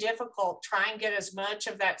very difficult. Try and get as much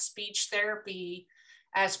of that speech therapy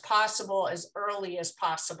as possible, as early as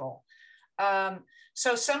possible.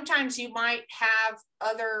 So sometimes you might have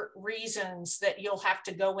other reasons that you'll have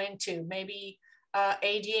to go into, maybe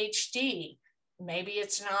ADHD, maybe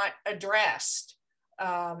it's not addressed.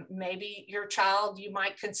 Maybe your child, you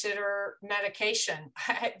might consider medication.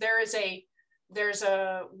 There's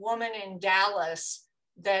a woman in Dallas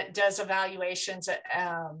that does evaluations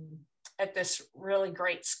at this really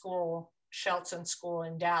great school, Shelton School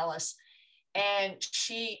in Dallas. And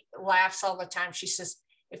she laughs all the time. She says,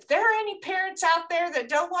 if there are any parents out there that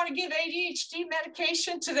don't want to give ADHD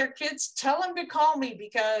medication to their kids, tell them to call me,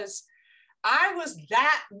 because I was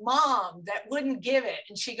that mom that wouldn't give it.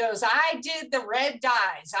 And she goes, I did the red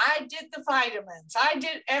dyes, I did the vitamins, I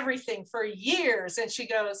did everything for years. And she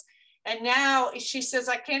goes, and now she says,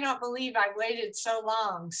 I cannot believe I waited so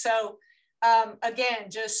long. So again,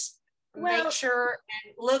 just make sure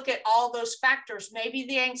and look at all those factors, maybe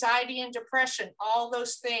the anxiety and depression, all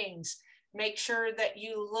those things. Make sure that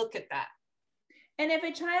you look at that. And if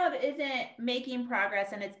a child isn't making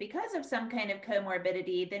progress and it's because of some kind of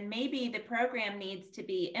comorbidity, then maybe the program needs to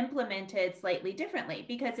be implemented slightly differently.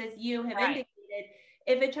 Because as you have indicated,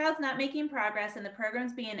 if a child's not making progress and the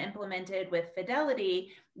program's being implemented with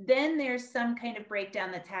fidelity, then there's some kind of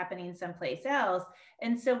breakdown that's happening someplace else.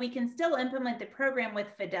 And so we can still implement the program with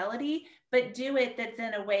fidelity, but do it that's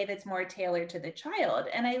in a way that's more tailored to the child.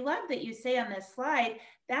 And I love that you say on this slide,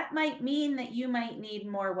 that might mean that you might need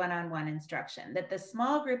more one-on-one instruction, that the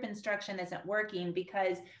small group instruction isn't working,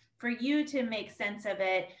 because for you to make sense of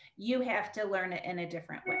it, you have to learn it in a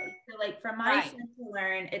different way. So like for my son to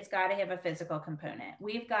learn, it's got to have a physical component.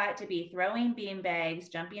 We've got to be throwing bean bags,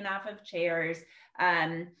 jumping off of chairs.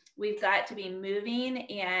 We've got to be moving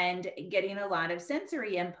and getting a lot of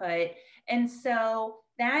sensory input. And so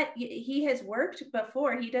that he has worked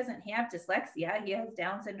before. He doesn't have dyslexia. He has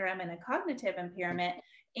Down syndrome and a cognitive impairment,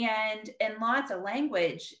 and lots of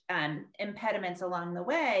language impediments along the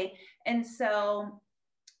way. And so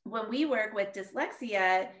when we work with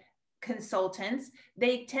dyslexia consultants,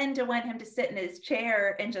 they tend to want him to sit in his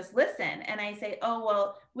chair and just listen. And I say, oh,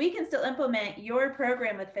 well, we can still implement your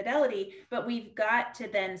program with fidelity, but we've got to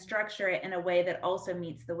then structure it in a way that also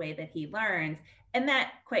meets the way that he learns. And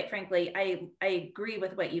that, quite frankly, I agree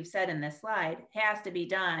with what you've said in this slide, has to be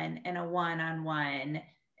done in a one-on-one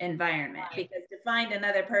environment, Right. because to find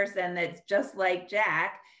another person that's just like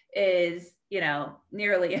Jack is,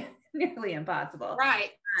 nearly impossible. Right.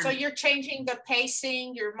 So you're changing the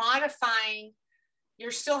pacing, you're modifying,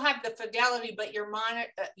 you still have the fidelity, but you're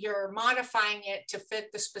modifying it to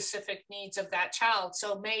fit the specific needs of that child.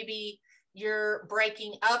 So maybe you're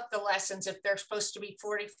breaking up the lessons. If they're supposed to be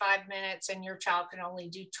 45 minutes and your child can only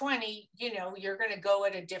do 20, you're going to go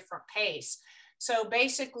at a different pace. So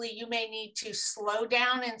basically you may need to slow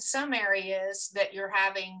down in some areas that you're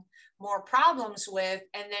having more problems with,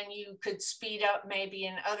 and then you could speed up maybe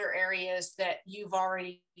in other areas that you've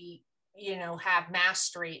already, have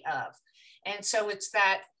mastery of. And so it's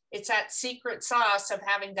that secret sauce of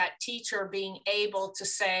having that teacher being able to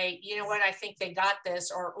say, you know what, I think they got this,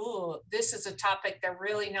 or, ooh, this is a topic they're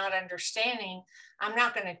really not understanding. I'm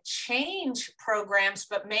not going to change programs,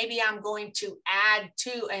 but maybe I'm going to add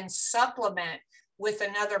to and supplement with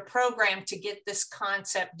another program to get this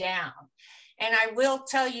concept down. And I will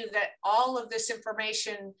tell you that all of this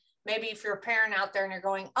information, maybe if you're a parent out there and you're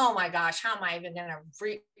going, oh my gosh, how am I even going to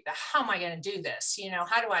how am I going to do this?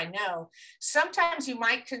 How do I know? Sometimes you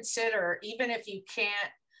might consider, even if you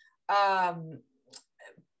can't,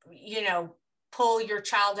 pull your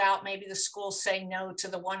child out, maybe the school say no to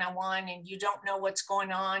the one-on-one and you don't know what's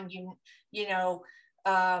going on,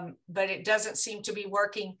 but it doesn't seem to be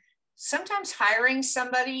working. Sometimes hiring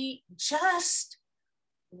somebody just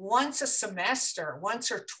once a semester, once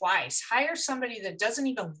or twice, hire somebody that doesn't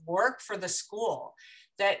even work for the school,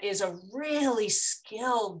 that is a really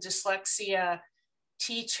skilled dyslexia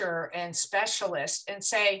teacher and specialist, and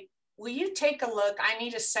say, will you take a look? I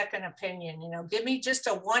need a second opinion. Give me just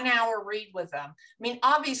a 1 hour read with them. I mean,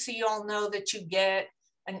 obviously you all know that you get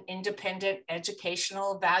an independent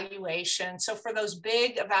educational evaluation. So for those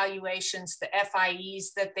big evaluations, the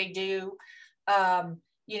FIEs that they do,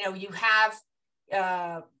 you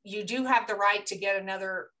do have the right to get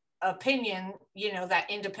another opinion, that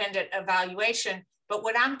independent evaluation. But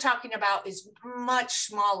what I'm talking about is much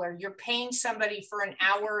smaller. You're paying somebody for an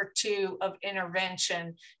hour or two of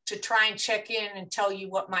intervention to try and check in and tell you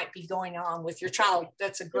what might be going on with your child.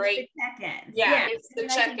 That's a great check-ins. Yeah, it's the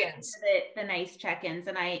check-ins. The nice check-ins,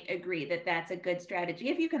 and I agree that that's a good strategy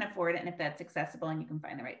if you can afford it and if that's accessible and you can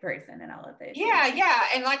find the right person and all of those. Yeah,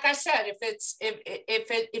 and like I said,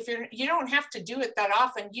 if you don't have to do it that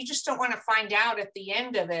often, you just don't want to find out at the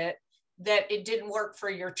end of it that it didn't work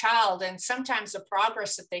for your child. And sometimes the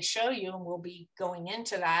progress that they show you, and we'll be going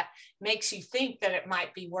into that, makes you think that it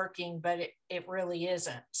might be working, but it really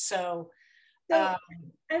isn't. So I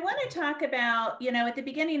want to talk about, at the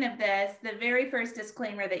beginning of this, the very first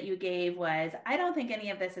disclaimer that you gave was, I don't think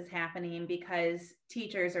any of this is happening because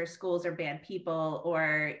teachers or schools are bad people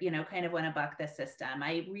or, kind of want to buck the system.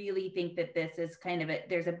 I really think that this is kind of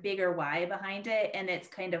there's a bigger why behind it, and it's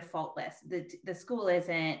kind of faultless. The school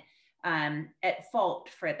isn't at fault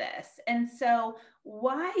for this. And so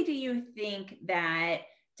why do you think that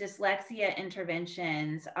dyslexia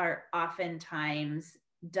interventions are oftentimes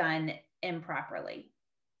done improperly?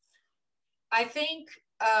 I think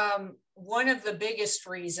one of the biggest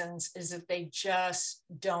reasons is that they just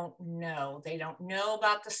don't know. They don't know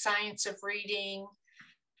about the science of reading.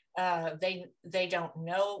 They don't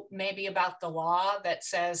know maybe about the law that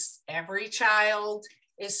says every child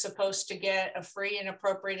is supposed to get a free and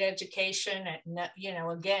appropriate education at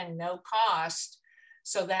no cost,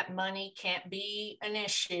 so that money can't be an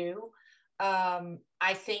issue.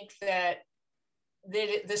 I think that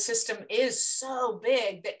the system is so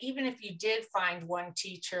big that even if you did find one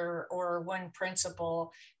teacher or one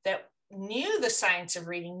principal that knew the science of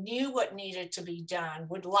reading, knew what needed to be done,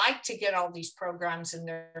 would like to get all these programs in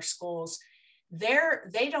their schools,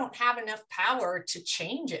 they don't have enough power to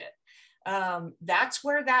change it. That's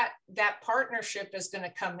where that partnership is going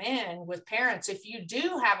to come in with parents. If you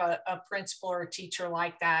do have a principal or a teacher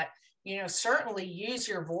like that, certainly use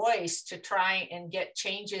your voice to try and get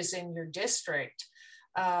changes in your district.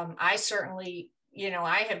 I certainly,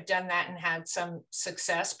 I have done that and had some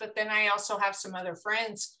success, but then I also have some other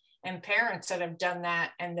friends and parents that have done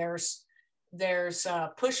that, and there's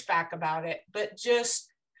pushback about it. But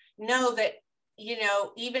just know that,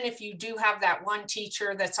 even if you do have that one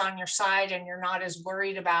teacher that's on your side and you're not as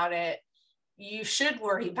worried about it, you should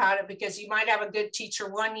worry about it, because you might have a good teacher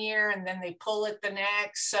one year and then they pull it the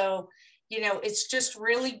next. So, it's just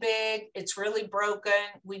really big, it's really broken,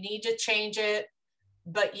 we need to change it.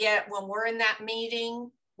 But yet when we're in that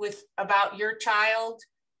meeting about your child,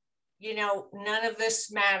 none of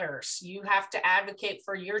this matters. You have to advocate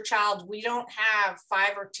for your child. We don't have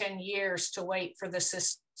 5 or 10 years to wait for the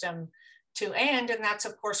system to end. And that's,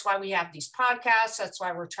 of course, why we have these podcasts. That's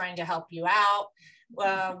why we're trying to help you out.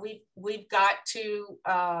 We've got to,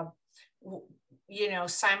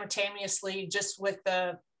 simultaneously, just with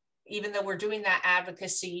even though we're doing that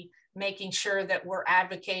advocacy, making sure that we're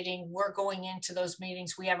advocating, we're going into those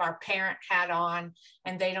meetings, we have our parent hat on,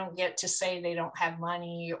 and they don't get to say they don't have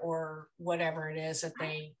money or whatever it is that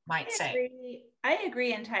they might say. I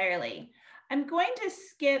agree entirely. I'm going to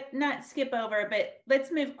not skip over, but let's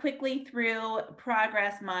move quickly through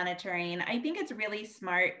progress monitoring. I think it's really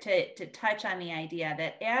smart to touch on the idea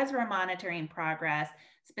that as we're monitoring progress,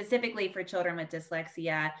 specifically for children with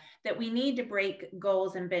dyslexia, that we need to break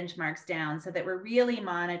goals and benchmarks down so that we're really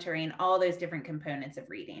monitoring all those different components of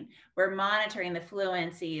reading. We're monitoring the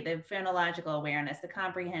fluency, the phonological awareness, the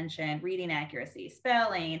comprehension, reading accuracy,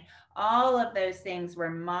 spelling, all of those things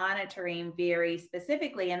we're monitoring very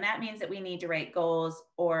specifically. And that means that we need to write goals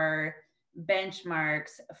or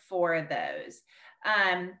benchmarks for those.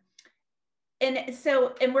 And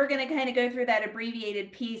we're going to kind of go through that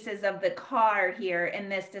abbreviated pieces of the CAR here in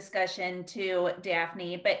this discussion too,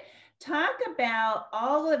 Daphne, but talk about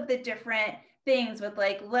all of the different things with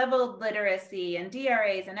like leveled literacy and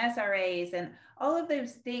DRAs and SRAs and all of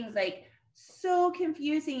those things, like so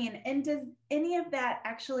confusing. And does any of that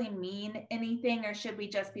actually mean anything, or should we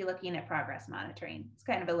just be looking at progress monitoring? It's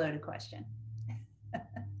kind of a loaded question.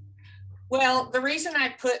 Well, the reason I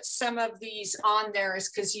put some of these on there is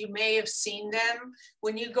because you may have seen them.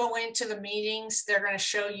 When you go into the meetings, they're going to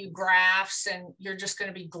show you graphs and you're just going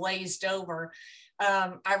to be glazed over.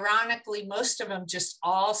 Ironically, most of them just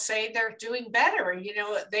all say they're doing better.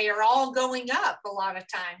 They are all going up a lot of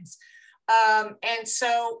times. And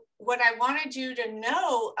so what I wanted you to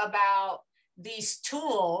know about these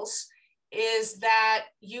tools is that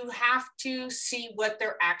you have to see what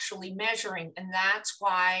they're actually measuring. And that's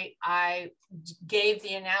why I gave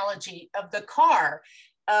the analogy of the car.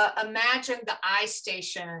 Imagine the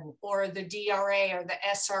iStation or the DRA or the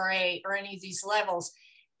SRA or any of these levels.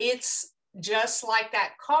 It's just like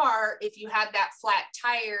that car if you had that flat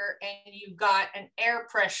tire and you got an air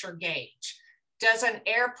pressure gauge. Does an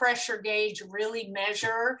air pressure gauge really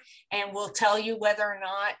measure and will tell you whether or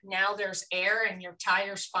not now there's air and your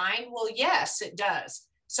tire's fine? Well, yes, it does.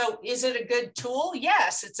 So is it a good tool?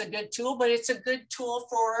 Yes, it's a good tool, but it's a good tool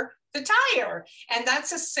for the tire. And that's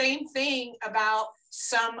the same thing about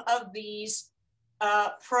some of these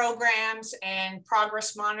programs and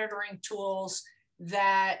progress monitoring tools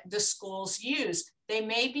that the schools use. They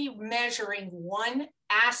may be measuring one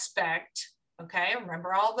aspect. Okay,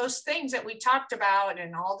 remember all those things that we talked about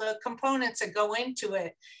and all the components that go into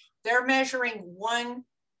it. They're measuring one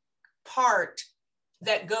part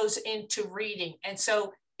that goes into reading. And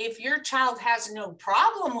so if your child has no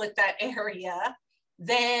problem with that area,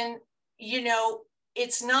 then,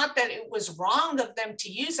 it's not that it was wrong of them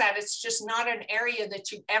to use that. It's just not an area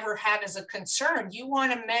that you ever had as a concern. You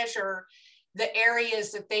want to measure the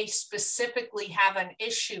areas that they specifically have an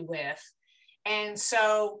issue with. And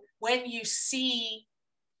so when you see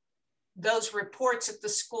those reports that the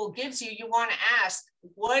school gives you, you want to ask,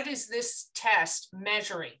 what is this test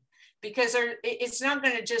measuring? Because it's not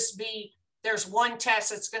going to just be, there's one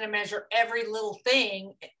test that's going to measure every little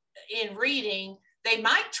thing in reading. They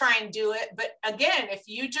might try and do it, but again, if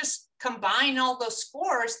you just combine all those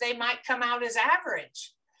scores, they might come out as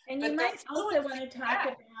average. And you might also want to talk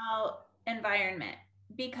about environment,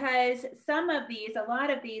 because a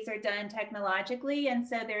lot of these are done technologically. And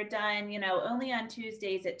so they're done, only on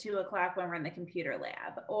Tuesdays at 2:00 when we're in the computer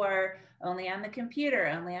lab, or only on the computer,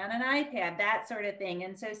 only on an iPad, that sort of thing.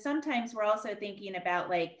 And so sometimes we're also thinking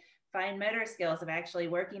about like fine motor skills of actually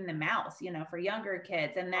working the mouse, for younger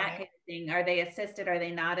kids and that kind of thing. Are they assisted? Are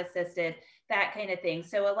they not assisted? That kind of thing.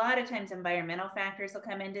 So a lot of times environmental factors will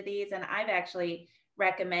come into these. And I've actually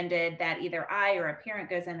recommended that either I or a parent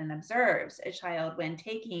goes in and observes a child when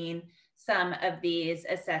taking some of these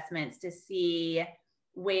assessments to see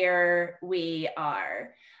where we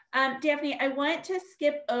are. Daphne, I want to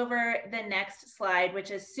skip over the next slide,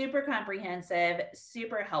 which is super comprehensive,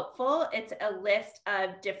 super helpful. It's a list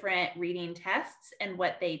of different reading tests and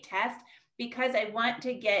what they test, because I want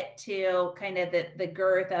to get to kind of the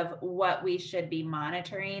girth of what we should be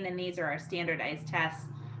monitoring. And these are our standardized tests,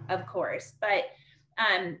 of course. But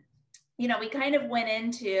we kind of went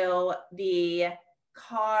into the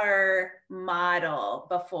car model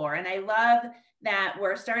before. And I love that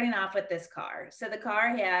we're starting off with this car. So the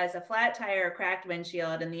car has a flat tire, a cracked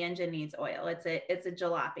windshield, and the engine needs oil. It's a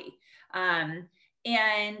jalopy.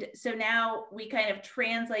 And so now we kind of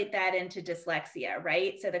translate that into dyslexia,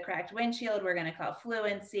 right? So the cracked windshield, we're going to call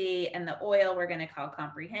fluency, and the oil, we're going to call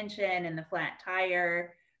comprehension, and the flat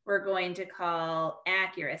tire, we're going to call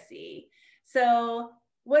accuracy. So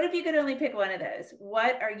what if you could only pick one of those?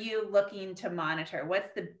 What are you looking to monitor?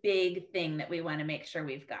 What's the big thing that we want to make sure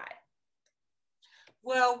we've got?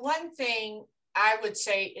 Well, one thing I would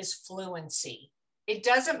say is fluency. It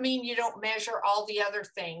doesn't mean you don't measure all the other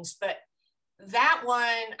things, but that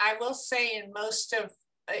one, I will say in most of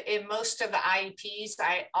the IEPs,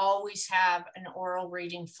 I always have an oral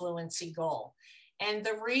reading fluency goal. And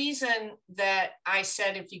the reason that I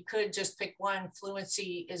said if you could just pick one,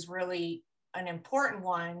 fluency is really an important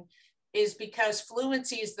one, is because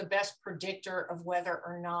fluency is the best predictor of whether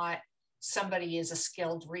or not somebody is a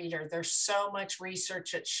skilled reader. There's so much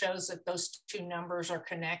research that shows that those two numbers are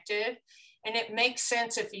connected. And it makes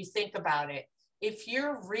sense if you think about it. If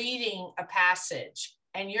you're reading a passage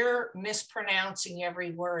and you're mispronouncing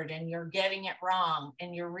every word and you're getting it wrong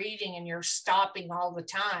and you're reading and you're stopping all the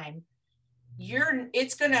time,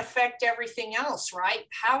 it's going to affect everything else, right?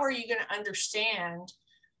 How are you going to understand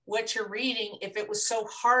what you're reading if it was so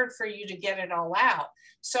hard for you to get it all out?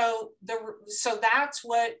 So that's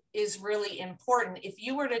what is really important. If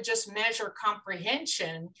you were to just measure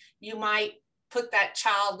comprehension, you might put that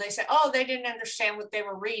child, they say, oh, they didn't understand what they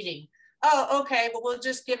were reading. Oh, okay, but we'll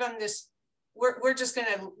just give them this. We're just going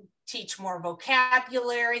to teach more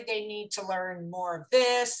vocabulary. They need to learn more of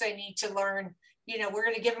this. They need to learn, we're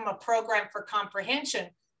going to give them a program for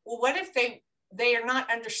comprehension. Well, what if they are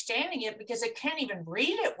not understanding it because they can't even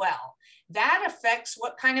read it well? That affects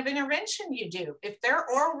what kind of intervention you do. If their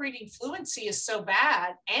oral reading fluency is so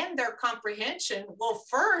bad and their comprehension, will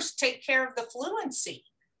first take care of the fluency,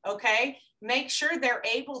 okay? Make sure they're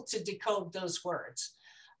able to decode those words.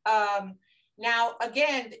 Now,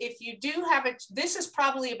 again, if you do have it, this is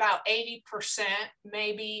probably about 80%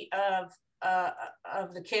 maybe of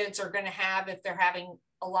the kids are going to have, if they're having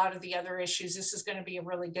a lot of the other issues, this is going to be a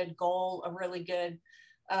really good goal, a really good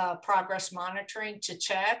progress monitoring to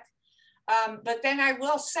check. But then I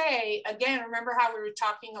will say, again, remember how we were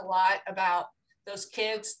talking a lot about those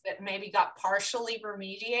kids that maybe got partially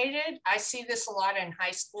remediated? I see this a lot in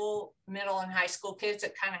high school, middle and high school kids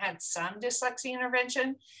that kind of had some dyslexia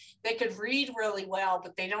intervention. They could read really well,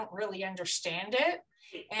 but they don't really understand it.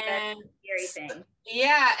 And that's a scary thing.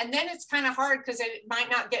 Yeah, and then it's kind of hard because it might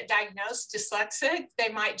not get diagnosed dyslexic. They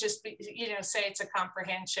might just be, say it's a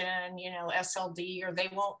comprehension, SLD, or they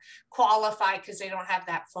won't qualify because they don't have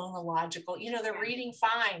that phonological, they're reading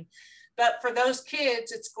fine. But for those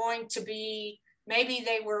kids, it's going to be, maybe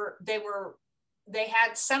they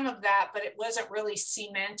had some of that, but it wasn't really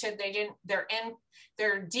cemented.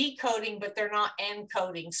 They're decoding, but they're not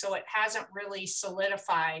encoding. So it hasn't really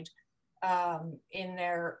solidified in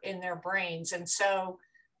their brains. And so,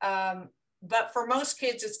 but for most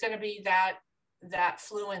kids, it's going to be that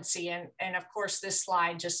fluency. And of course, this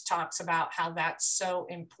slide just talks about how that's so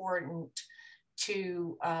important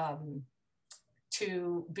to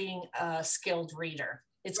being a skilled reader.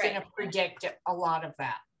 It's going to predict a lot of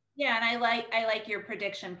that. Yeah, and I like your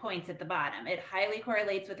prediction points at the bottom. It highly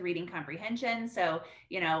correlates with reading comprehension. So,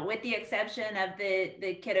 with the exception of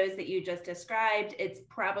the kiddos that you just described, it's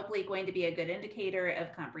probably going to be a good indicator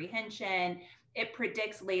of comprehension. It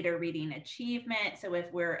predicts later reading achievement. So if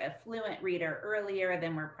we're a fluent reader earlier,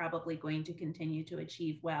 then we're probably going to continue to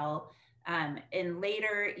achieve well in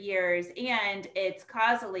later years. And it's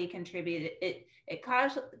causally contributed. It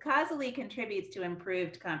causally contributes to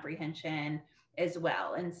improved comprehension as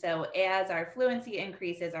well. And so as our fluency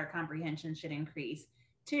increases, our comprehension should increase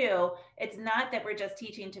too. It's not that we're just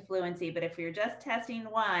teaching to fluency, but if you're just testing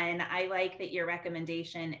one, I like that your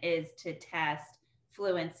recommendation is to test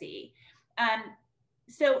fluency.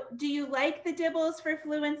 So do you like the DIBELS for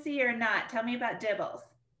fluency or not? Tell me about DIBELS.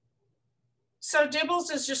 So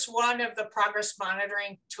DIBELS is just one of the progress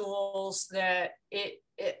monitoring tools that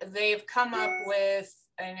they've come up with,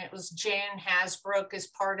 and it was Jan Hasbrook is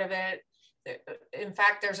part of it. In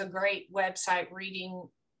fact, there's a great website, reading,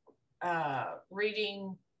 oh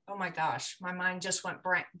my gosh, my mind just went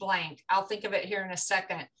blank. I'll think of it here in a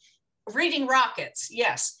second. Reading Rockets,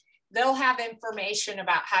 yes. They'll have information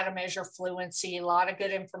about how to measure fluency, a lot of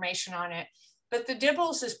good information on it. But the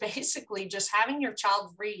DIBELS is basically just having your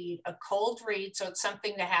child read a cold read, so it's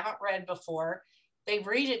something they haven't read before. They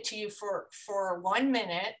read it to you for 1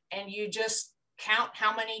 minute, and you just count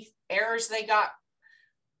how many errors they got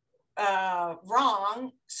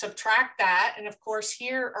wrong, subtract that. And of course,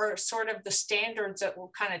 here are sort of the standards that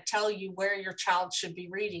will kind of tell you where your child should be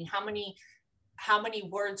reading, how many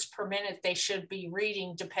words per minute they should be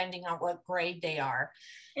reading, depending on what grade they are.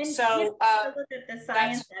 And so look at the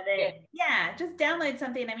science of it. Yeah, just download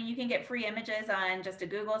something. I mean, you can get free images on just a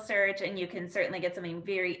Google search, and you can certainly get something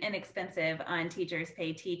very inexpensive on Teachers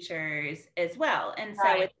Pay Teachers as well. And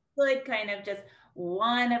so it's good kind of just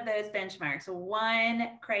one of those benchmarks,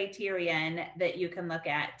 one criterion that you can look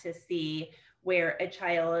at to see where a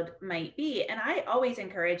child might be. And I always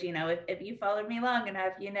encourage, if you followed me long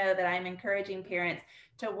enough, you know that I'm encouraging parents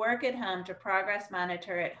to work at home, to progress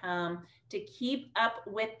monitor at home, to keep up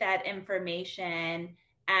with that information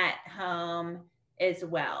at home as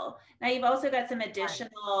well. Now, you've also got some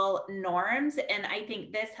additional norms, and I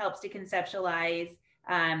think this helps to conceptualize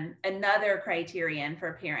another criterion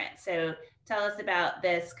for parents. So tell us about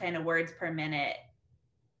this kind of words per minute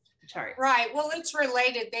chart. Right. Well, it's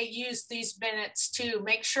related. They use these minutes too.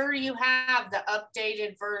 Make sure you have the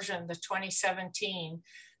updated version, the 2017.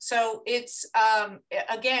 So it's,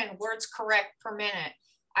 again, words correct per minute.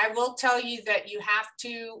 I will tell you that you have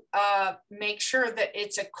to make sure that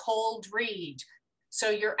it's a cold read. So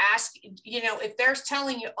you're asking, if they're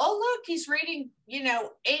telling you, oh, look, he's reading,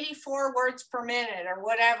 84 words per minute or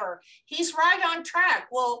whatever, he's right on track.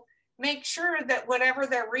 Well, make sure that whatever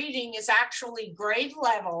they're reading is actually grade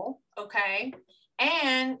level, okay?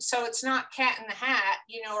 And so it's not Cat in the Hat,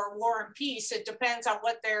 or War and Peace. It depends on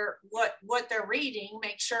what they're reading.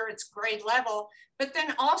 Make sure it's grade level, but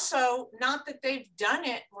then also not that they've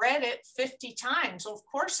read it 50 times. Well, of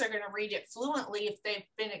course they're going to read it fluently if they've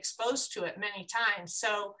been exposed to it many times.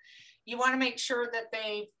 So you want to make sure that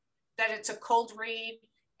it's a cold read.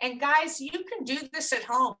 And guys, you can do this at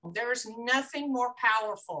home. There's nothing more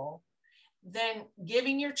powerful than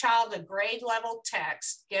giving your child a grade level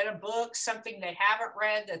text. Get a book, something they haven't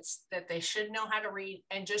read that they should know how to read,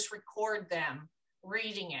 and just record them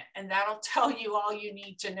reading it. And that'll tell you all you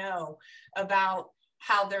need to know about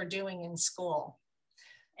how they're doing in school.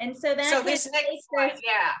 And so this next slide,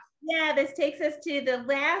 this takes us to the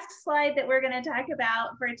last slide that we're going to talk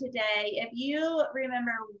about for today. If you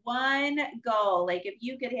remember one goal, like if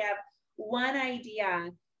you could have one idea,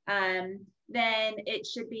 then it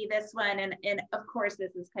should be this one. And of course,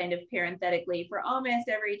 this is kind of parenthetically for almost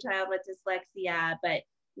every child with dyslexia, but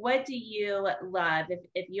what do you love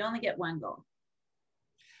if you only get one goal?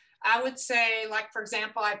 I would say, like, for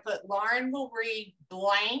example, I put Lauren will read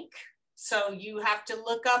blank. So you have to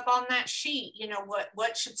look up on that sheet,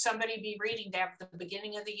 what should somebody be reading to have the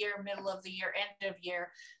beginning of the year, middle of the year, end of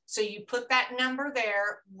year. So you put that number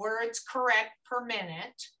there, words correct per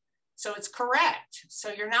minute. So it's correct.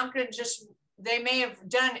 So you're not going to they may have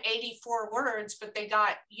done 84 words, but they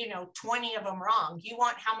got, 20 of them wrong. You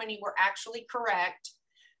want how many were actually correct.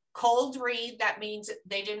 Cold read, that means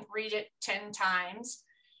they didn't read it 10 times.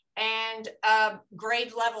 And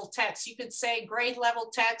grade level text. You could say grade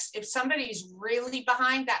level text. If somebody's really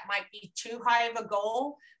behind, that might be too high of a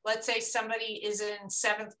goal. Let's say somebody is in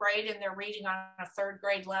 7th grade and they're reading on a 3rd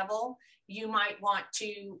grade level. You might want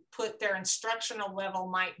to put their instructional level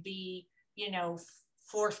might be,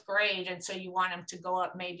 4th grade. And so you want them to go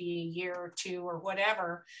up maybe a year or 2 or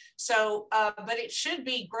whatever. So, but it should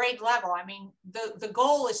be grade level. I mean, the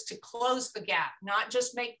goal is to close the gap, not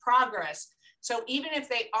just make progress. So even if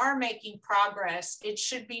they are making progress, it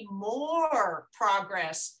should be more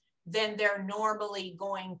progress than they're normally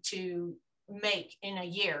going to make in a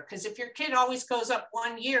year. Because if your kid always goes up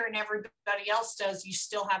 1 year and everybody else does, you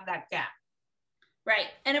still have that gap. Right.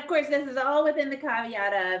 And of course, this is all within the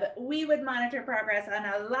caveat of we would monitor progress on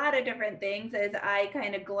a lot of different things, as I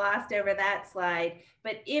kind of glossed over that slide.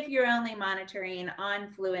 But if you're only monitoring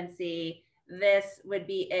on fluency, this would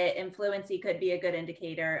be it, and fluency could be a good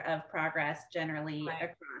indicator of progress generally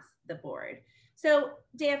across the board. So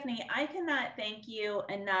Daphne, I cannot thank you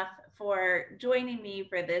enough for joining me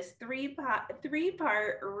for this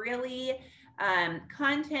three-part really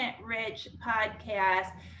content-rich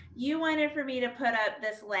podcast. You wanted for me to put up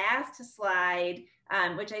this last slide,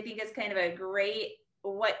 which I think is kind of a great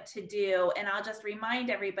what to do. And I'll just remind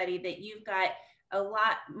everybody that you've got a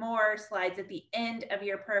lot more slides at the end of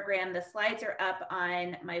your program. The slides are up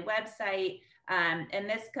on my website. And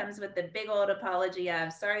this comes with the big old apology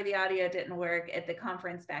of, sorry, the audio didn't work at the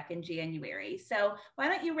conference back in January. So why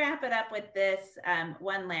don't you wrap it up with this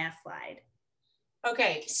one last slide?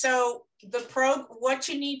 Okay, so what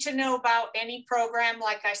you need to know about any program,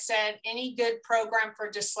 like I said, any good program for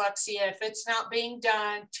dyslexia, if it's not being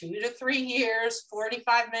done 2 to 3 years,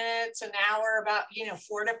 45 minutes, an hour, about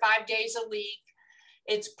 4 to 5 days a week,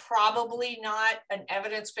 It's probably not an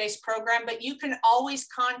evidence-based program, but you can always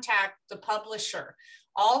contact the publisher.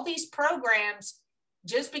 All these programs,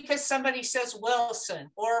 just because somebody says Wilson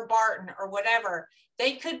or Barton or whatever,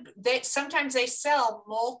 sometimes they sell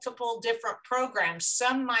multiple different programs.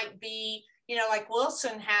 Some might be, like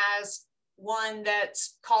Wilson has one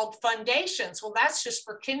that's called Foundations. Well, that's just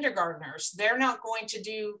for kindergartners. They're not going to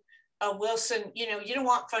do a Wilson, you don't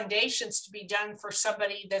want Foundations to be done for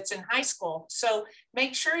somebody that's in high school. So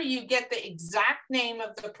make sure you get the exact name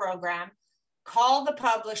of the program, call the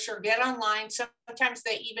publisher, get online. Sometimes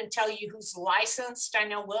they even tell you who's licensed. I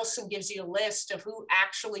know Wilson gives you a list of who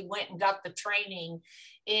actually went and got the training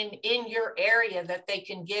in your area that they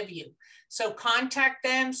can give you. So contact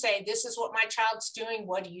them, say, this is what my child's doing.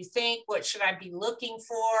 What do you think? What should I be looking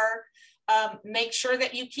for? Make sure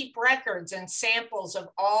that you keep records and samples of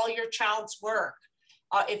all your child's work.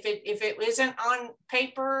 If it isn't on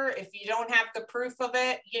paper, if you don't have the proof of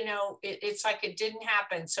it, it's like it didn't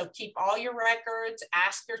happen. So keep all your records,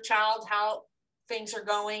 ask your child how things are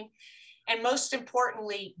going. And most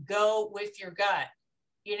importantly, go with your gut.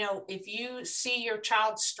 If you see your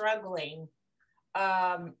child struggling,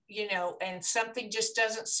 and something just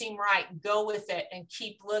doesn't seem right, go with it and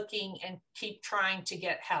keep looking and keep trying to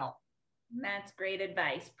get help. That's great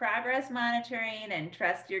advice. Progress monitoring and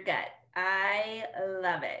trust your gut. I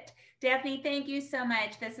love it. Daphne, thank you so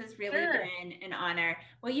much. This has really been an honor.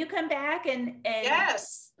 Will you come back and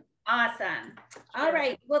Yes. Awesome. All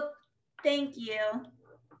right. Well, thank you.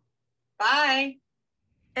 Bye.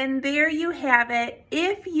 And there you have it.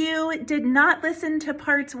 If you did not listen to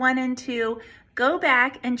parts 1 and 2, go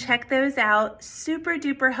back and check those out. Super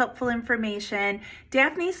duper helpful information.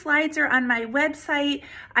 Daphne's slides are on my website.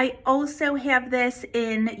 I also have this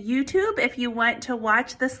in YouTube if you want to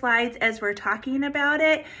watch the slides as we're talking about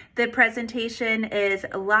it. The presentation is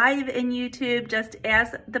live in YouTube just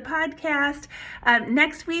as the podcast.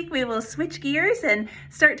 Next week we will switch gears and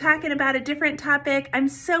start talking about a different topic. I'm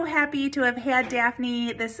so happy to have had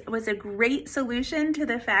Daphne. This was a great solution to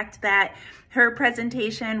the fact that her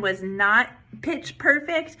presentation was not pitch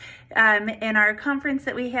perfect in our conference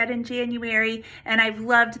that we had in January, and I've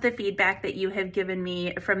loved the feedback that you have given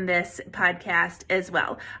me from this podcast as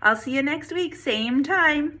well. I'll see you next week, same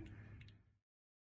time.